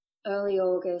 early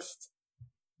August,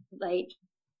 late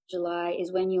July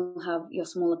is when you'll have your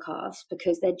smaller calves,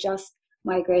 because they're just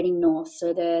migrating north,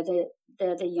 so they're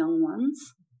the young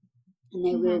ones, and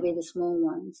they will be the small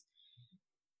ones.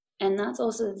 And that's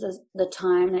also the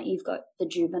time that you've got the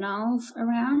juveniles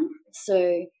around,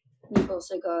 so you've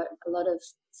also got a lot of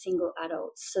single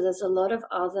adults. So there's a lot of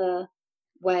other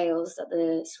whales that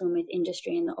the swim with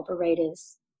industry and the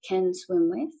operators can swim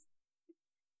with,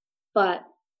 but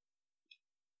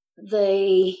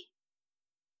the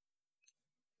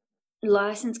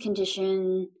license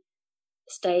condition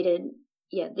stated,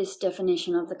 this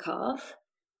definition of the calf.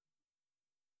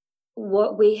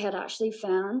 What we had actually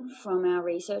found from our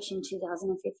research in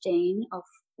 2015 off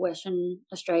Western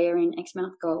Australia in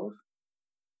Exmouth Gulf,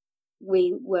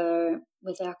 we were,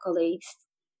 with our colleagues,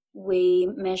 we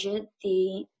measured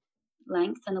the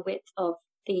length and the width of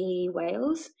the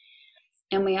whales,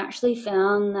 and we actually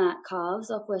found that calves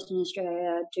of Western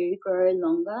Australia do grow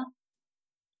longer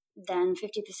than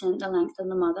 50% the length of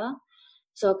the mother.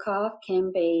 So a calf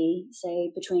can be,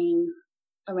 say, between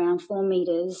around 4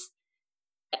 meters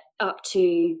up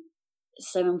to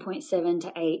 7.7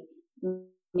 to 8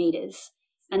 meters.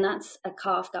 And that's a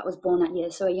calf that was born that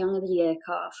year, so a young of the year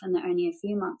calf, and they're only a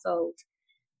few months old.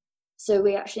 So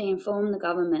we actually informed the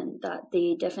government that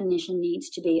the definition needs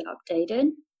to be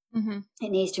updated. Mm-hmm. It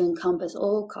needs to encompass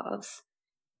all calves,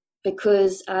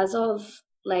 because as of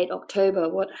late August,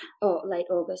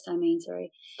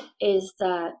 is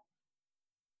that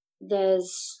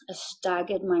there's a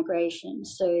staggered migration.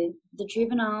 So the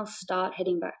juveniles start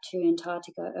heading back to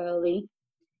Antarctica early,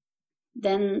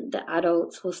 then the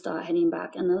adults will start heading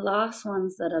back, and the last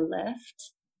ones that are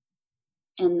left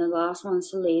and the last ones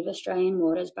to leave Australian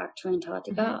waters back to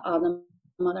Antarctica are the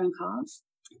mother and calves.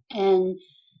 And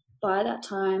by that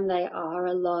time, they are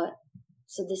a lot.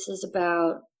 So this is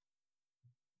about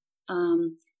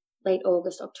late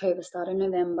August, October, start of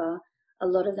November. A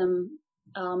lot of them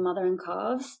are mother and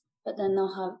calves, but then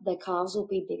their calves will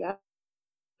be bigger.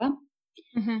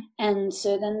 Mm-hmm. And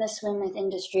so then the swim with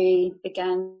industry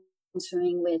began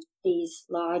swimming with these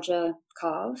larger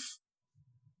calves.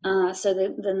 So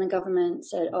then the government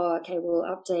said, oh, okay, we'll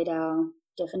update our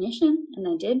definition, and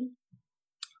they did.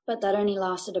 But that only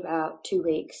lasted about 2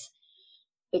 weeks,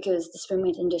 because the swim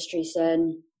with industry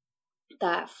said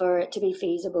that for it to be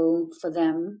feasible for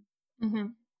them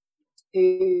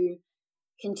to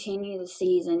continue the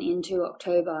season into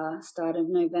October, start of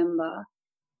November,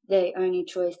 the only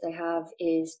choice they have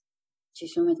is to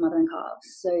swim with mother and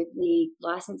calves. So the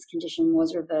license condition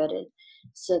was reverted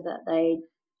so that they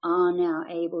are now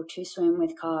able to swim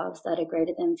with calves that are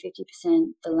greater than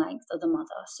 50% the length of the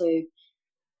mother. So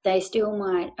they still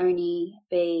might only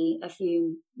be a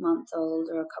few months old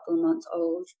or a couple of months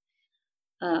old,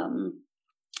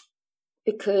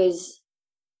 because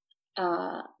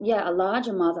a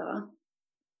larger mother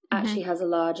actually has a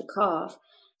larger calf,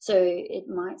 so it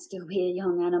might still be a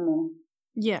young animal.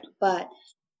 Yeah. But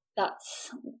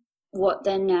that's what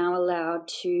they're now allowed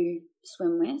to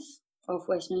swim with off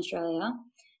Western Australia.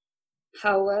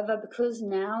 However, because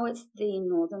now it's the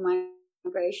northern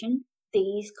migration,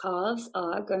 these calves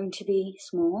are going to be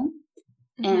small,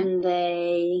 and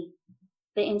the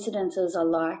incidences are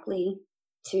likely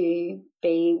to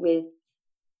be with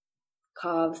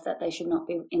calves that they should not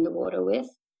be in the water with.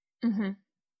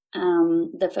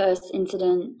 The first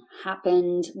incident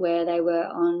happened where they were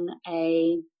on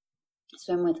a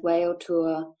swim with whale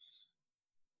tour,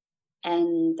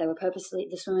 and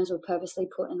the swimmers were purposely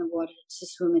put in the water to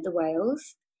swim with the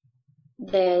whales.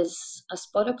 There's a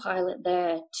spotter pilot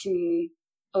there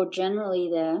generally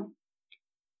there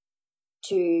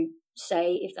to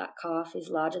say if that calf is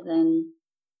larger than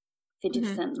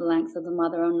 50% the length of the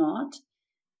mother or not.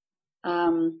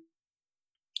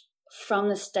 From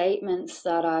the statements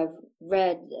that I've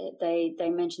read, they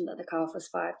mentioned that the calf was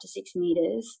 5 to 6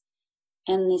 meters,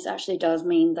 and this actually does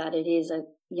mean that it is a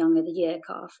young of the year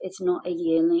calf. It's not a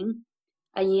yearling.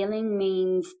 A yearling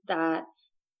means that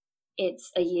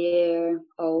it's a year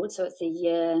old, so it's a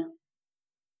year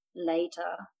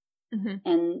later,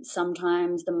 and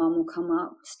sometimes the mum will come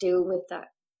up still with that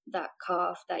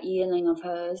calf, that yearling of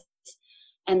hers,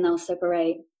 and they'll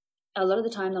separate. A lot of the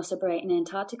time they'll separate in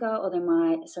Antarctica, or they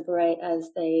might separate as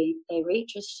they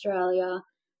reach Australia.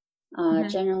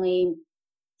 Generally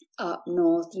up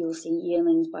north you'll see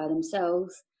yearlings by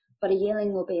themselves, but a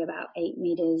yearling will be about 8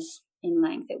 meters in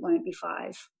length. It won't be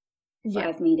 5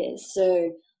 meters.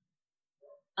 So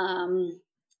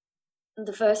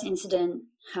the first incident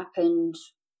happened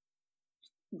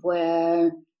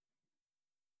where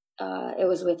it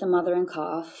was with a mother and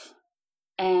calf,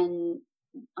 and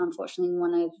unfortunately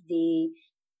one of the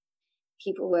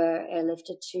people were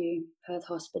airlifted to Perth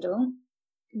Hospital.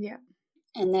 Yeah.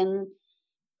 And then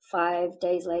 5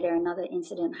 days later, another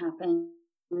incident happened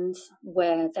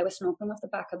where they were snorkeling off the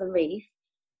back of the reef,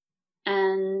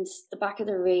 and the back of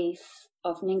the reef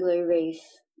off Ningaloo Reef,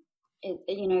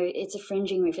 it's a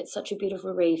fringing reef. It's such a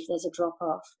beautiful reef. There's a drop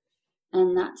off,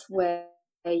 and that's where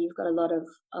you've got a lot of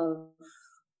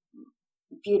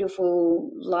beautiful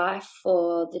life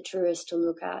for the tourists to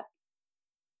look at.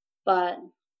 But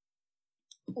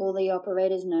all the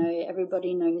operators know,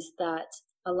 everybody knows that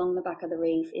along the back of the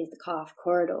reef is the calf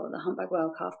corridor, the humpback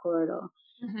whale calf corridor.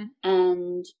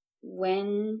 And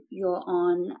when you're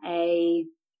on a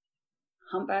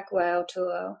humpback whale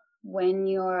tour, when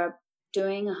you're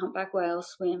doing a humpback whale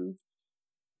swim,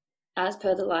 as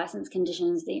per the license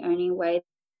conditions, the only way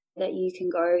that you can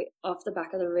go off the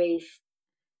back of the reef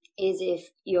is if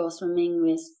you're swimming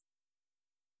with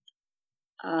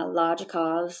larger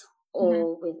calves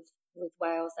or with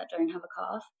whales that don't have a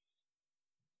calf.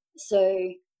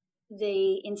 So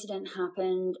the incident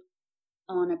happened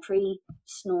on a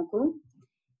pre-snorkel,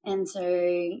 and so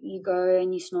you go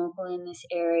and you snorkel in this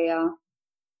area,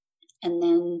 and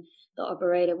then the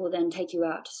operator will then take you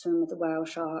out to swim with the whale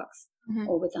sharks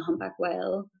or with the humpback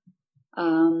whale.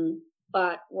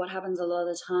 But what happens a lot of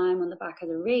the time on the back of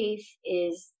the reef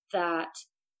is that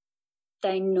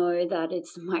they know that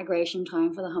it's migration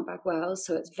time for the humpback whales,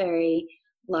 so it's very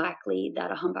likely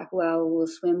that a humpback whale will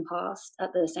swim past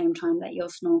at the same time that you're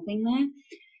snorkeling there.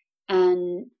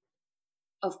 And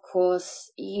of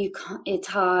course, it's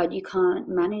hard. You can't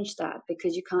manage that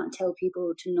because you can't tell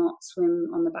people to not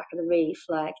swim on the back of the reef.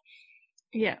 Like,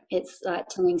 yeah, it's like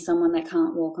telling someone they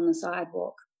can't walk on the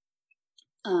sidewalk.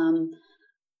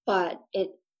 But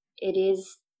it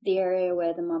is the area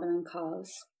where the mother and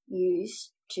calves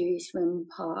use to swim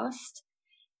past,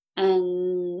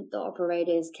 and the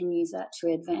operators can use that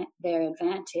to their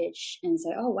advantage and say,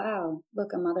 oh wow,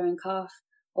 look, a mother and calf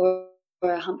or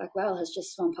a humpback whale has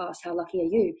just swum past, how lucky are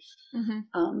you?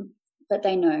 But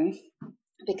they know,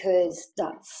 because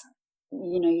that's,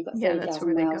 you've got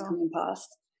 30,000 whales coming past.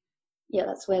 Yeah,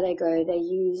 that's where they go.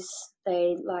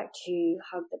 They like to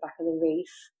hug the back of the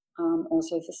reef,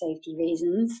 also for safety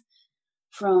reasons,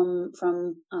 from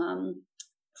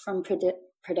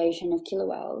predation of killer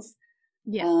whales.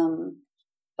 Yeah.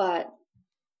 But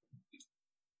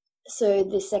so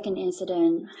the second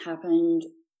incident happened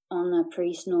on a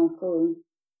pre-snorkel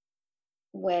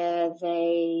where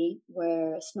they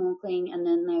were snorkeling, and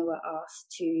then they were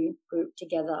asked to group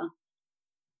together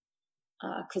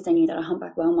because they knew that a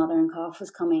humpback whale mother and calf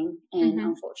was coming, and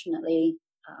unfortunately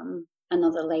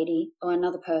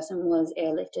another person was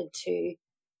airlifted to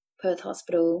Perth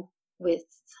Hospital with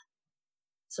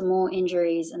some more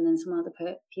injuries, and then some other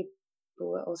people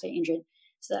were also injured.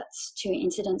 So that's 2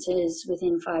 incidences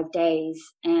within 5 days.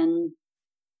 And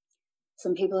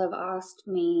some people have asked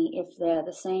me if they're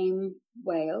the same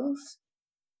whales,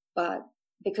 but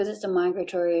because it's a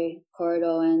migratory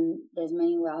corridor and there's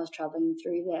many whales traveling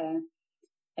through there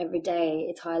every day,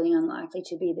 it's highly unlikely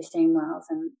to be the same whales.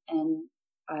 And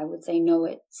I would say no,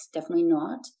 it's definitely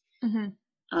not,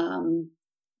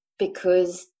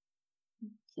 because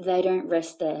they don't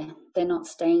rest there. They're not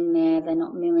staying there. They're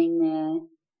not milling there.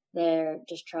 They're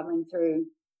just traveling through.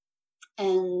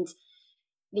 And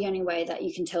the only way that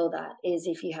you can tell that is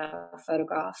if you have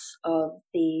photographs of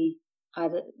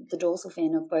either the dorsal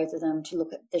fin of both of them, to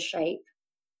look at the shape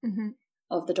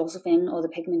of the dorsal fin or the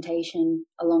pigmentation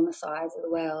along the sides of the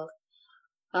whale.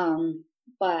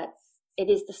 But it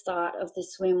is the start of the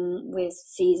swim with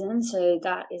season, so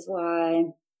that is why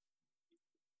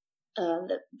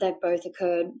they've both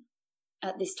occurred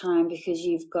at this time, because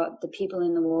you've got the people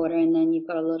in the water and then you've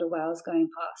got a lot of whales going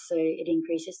past, so it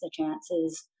increases the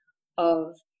chances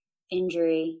of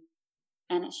injury.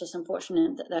 And it's just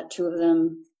unfortunate that 2 of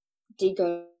them did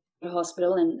go to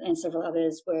hospital, and several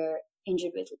others were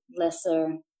injured with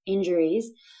lesser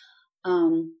injuries.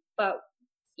 But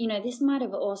this might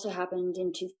have also happened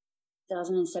in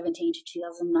 2017 to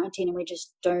 2019,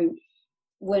 and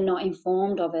we're not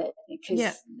informed of it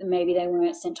because maybe they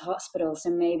weren't sent to hospital,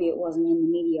 so maybe it wasn't in the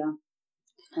media,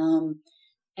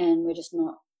 and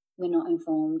we're not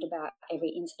informed about every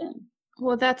incident.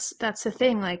 Well, that's the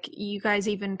thing. Like, you guys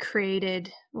even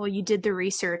you did the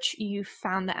research, you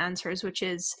found the answers, which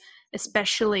is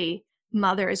especially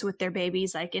mothers with their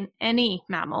babies, like in any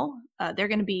mammal, they're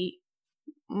going to be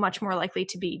much more likely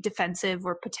to be defensive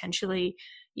or potentially,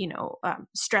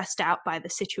 stressed out by the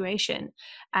situation.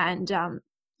 And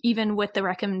even with the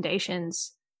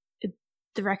recommendations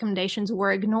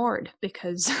were ignored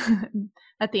because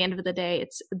at the end of the day,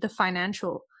 it's the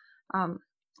financial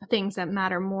things that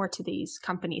matter more to these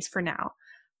companies for now.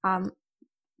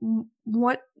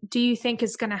 What do you think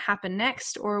is going to happen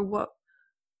next, or what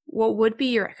would be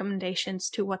your recommendations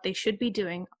to what they should be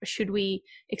doing? Should we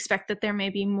expect that there may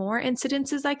be more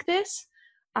incidences like this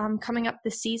coming up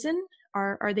this season?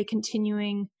 Are they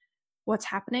continuing what's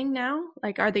happening now?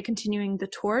 Like, are they continuing the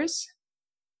tours?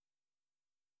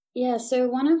 Yeah, so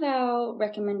one of our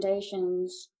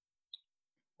recommendations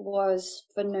was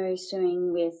for no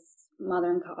swimming with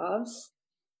mother and calves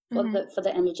for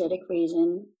the energetic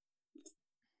reason,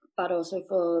 but also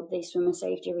for the swimmer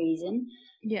safety reason.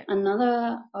 Yeah.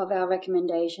 Another of our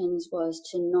recommendations was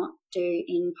to not do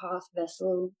in-path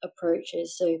vessel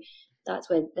approaches. So that's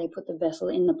where they put the vessel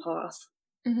in the path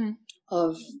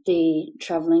of the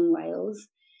traveling whales.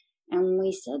 And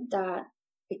we said that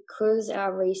because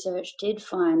our research did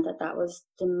find that that was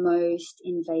the most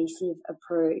invasive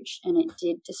approach and it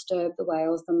did disturb the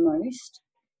whales the most.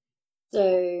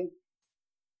 So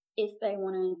if they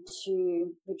wanted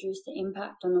to reduce the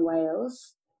impact on the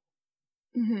whales,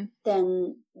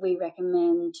 then we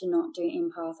recommend to not do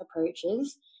in-path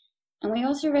approaches. And we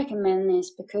also recommend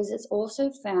this because it's also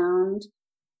found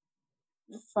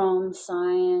from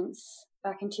science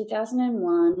back in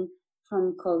 2001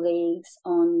 from colleagues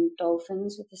on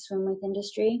dolphins with the swim with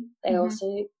industry. They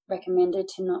also recommended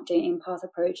to not do in-path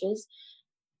approaches,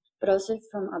 but also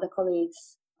from other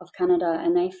colleagues of Canada,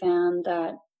 and they found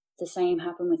that the same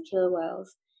happened with killer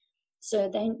whales. So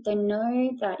they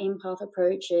know that in-path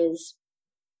approaches,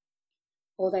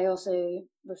 or they also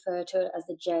refer to it as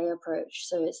the J approach.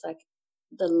 So it's like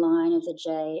the line of the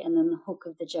J and then the hook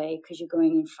of the J because you're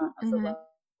going in front of the whale.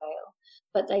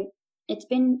 But it's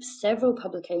been several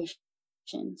publications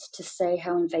to say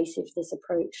how invasive this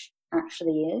approach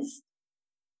actually is.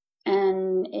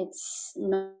 And it's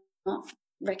not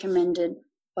recommended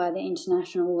by the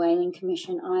International Whaling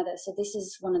Commission either. So this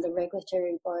is one of the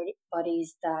regulatory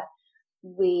bodies that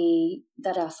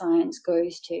our science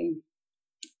goes to.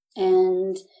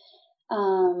 And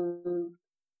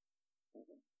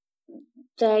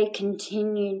they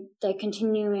continue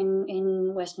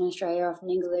in Western Australia off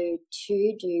Ningaloo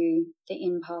to do the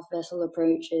in-path vessel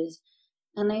approaches,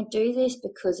 and they do this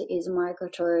because it is a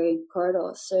migratory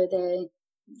corridor. So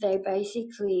they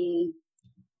basically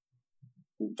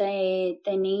they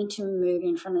need to move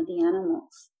in front of the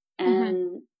animals,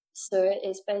 and so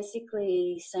it's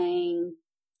basically saying,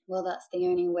 well, that's the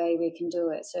only way we can do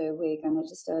it, so we're going to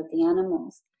disturb the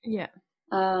animals. Yeah.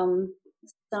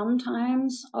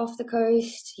 Sometimes off the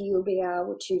coast, you'll be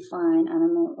able to find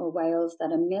animal or whales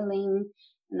that are milling,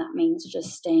 and that means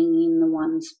just staying in the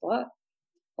one spot.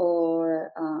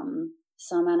 Or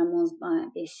some animals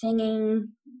might be singing.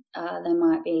 They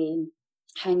might be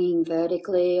hanging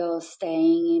vertically or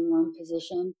staying in one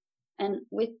position. And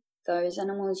with those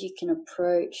animals, you can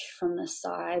approach from the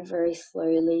side very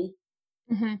slowly.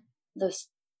 The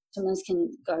swimmers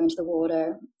can go into the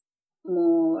water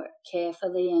more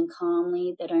carefully and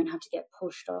calmly. They don't have to get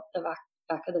pushed off the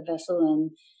back of the vessel, and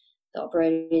the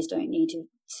operators don't need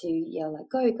to yell like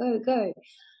go, go, go.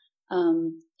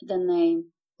 Then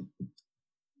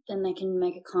they can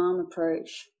make a calm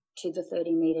approach to the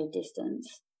 30-meter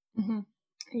distance.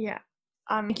 Yeah.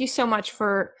 Thank you so much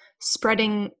for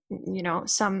spreading,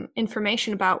 some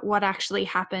information about what actually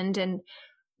happened and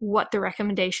what the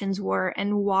recommendations were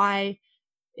and why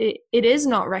it is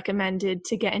not recommended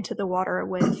to get into the water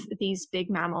with these big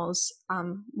mammals,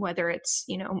 whether it's,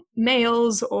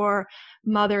 males or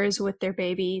mothers with their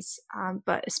babies,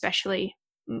 but especially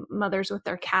mothers with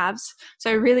their calves. So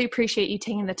I really appreciate you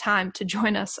taking the time to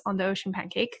join us on the Ocean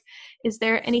Pancake. Is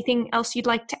there anything else you'd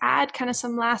like to add, kind of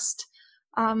some last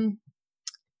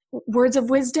words of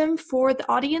wisdom for the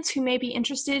audience who may be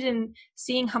interested in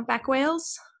seeing humpback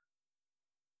whales?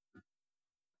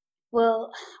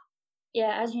 Well,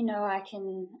 yeah, as you know, I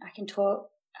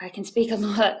can speak a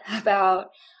lot about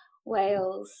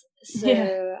whales,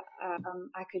 so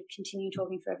I could continue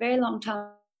talking for a very long time.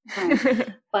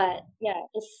 But yeah,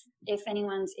 if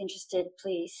anyone's interested,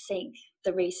 please seek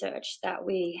the research that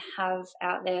we have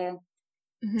out there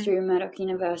through Murdoch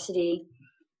University,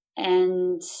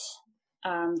 and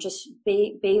just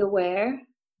be aware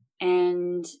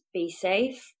and be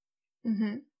safe,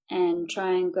 and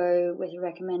try and go with a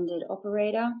recommended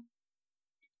operator.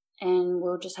 And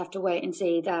we'll just have to wait and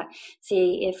see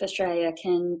if Australia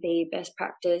can be best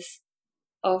practice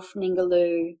off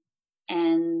Ningaloo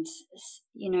and,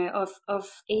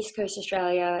 off East Coast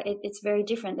Australia. It's very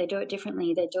different. They do it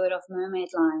differently. They do it off mermaid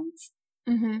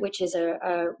lines, which is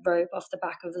a rope off the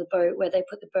back of the boat where they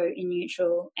put the boat in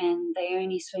neutral, and they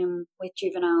only swim with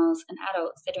juveniles and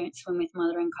adults. They don't swim with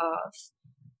mother and calves,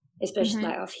 especially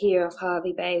like off here, off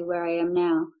Hervey Bay, where I am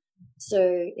now.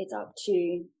 So it's up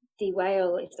to the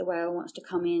whale, if the whale wants to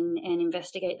come in and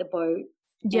investigate the boat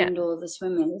and all the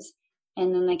swimmers,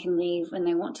 and then they can leave when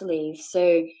they want to leave.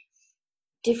 So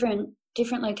different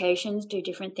locations do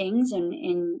different things, and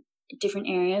in different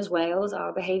areas whales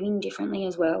are behaving differently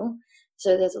as well.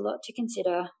 So there's a lot to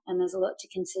consider, and there's a lot to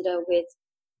consider with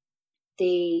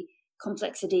the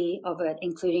complexity of it,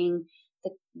 including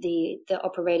the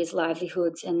operators'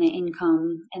 livelihoods and their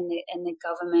income, and the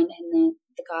government and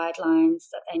the guidelines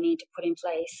that they need to put in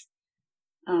place,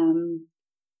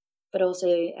 but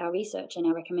also our research and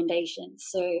our recommendations.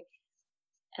 So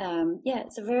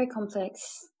it's a very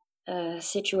complex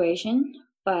situation,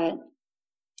 but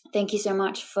thank you so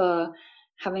much for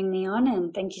having me on,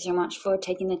 and thank you so much for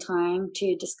taking the time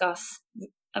to discuss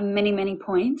many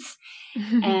points.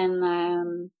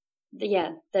 And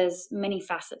there's many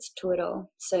facets to it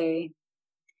all. So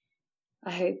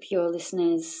I hope your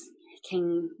listeners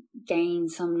can gain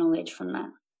some knowledge from that.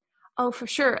 Oh, for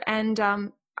sure. And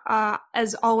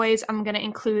as always, I'm going to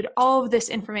include all of this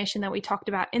information that we talked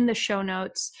about in the show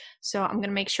notes. So I'm going to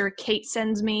make sure Kate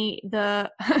sends me the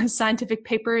scientific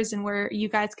papers and where you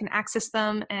guys can access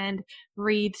them and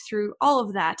read through all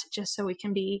of that, just so we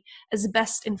can be as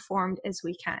best informed as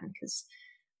we can, because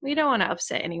we don't want to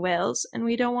upset any whales and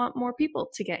we don't want more people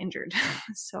to get injured.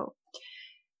 So,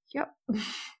 yep.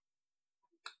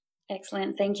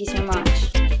 Excellent. Thank you so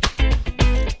much.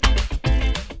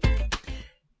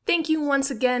 Thank you once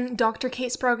again, Dr.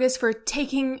 Kate Spragus, for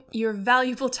taking your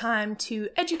valuable time to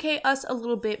educate us a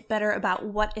little bit better about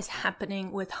what is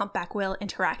happening with humpback whale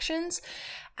interactions,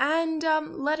 and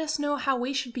let us know how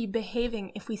we should be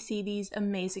behaving if we see these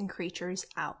amazing creatures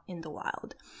out in the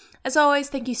wild. As always,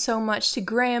 thank you so much to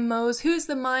Graham Mose, who's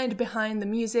the mind behind the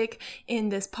music in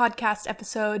this podcast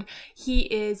episode.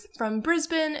 He is from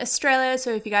Brisbane, Australia,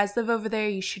 so if you guys live over there,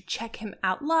 you should check him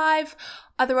out live.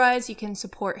 Otherwise, you can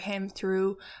support him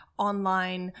through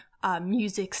online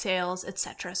music sales,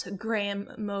 etc. So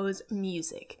Graham Mose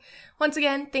Music. Once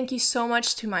again, thank you so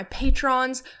much to my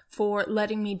patrons for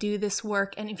letting me do this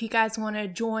work. And if you guys want to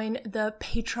join the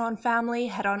Patreon family,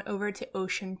 head on over to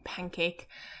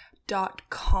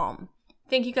oceanpancake.com.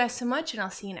 Thank you guys so much, and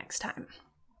I'll see you next time.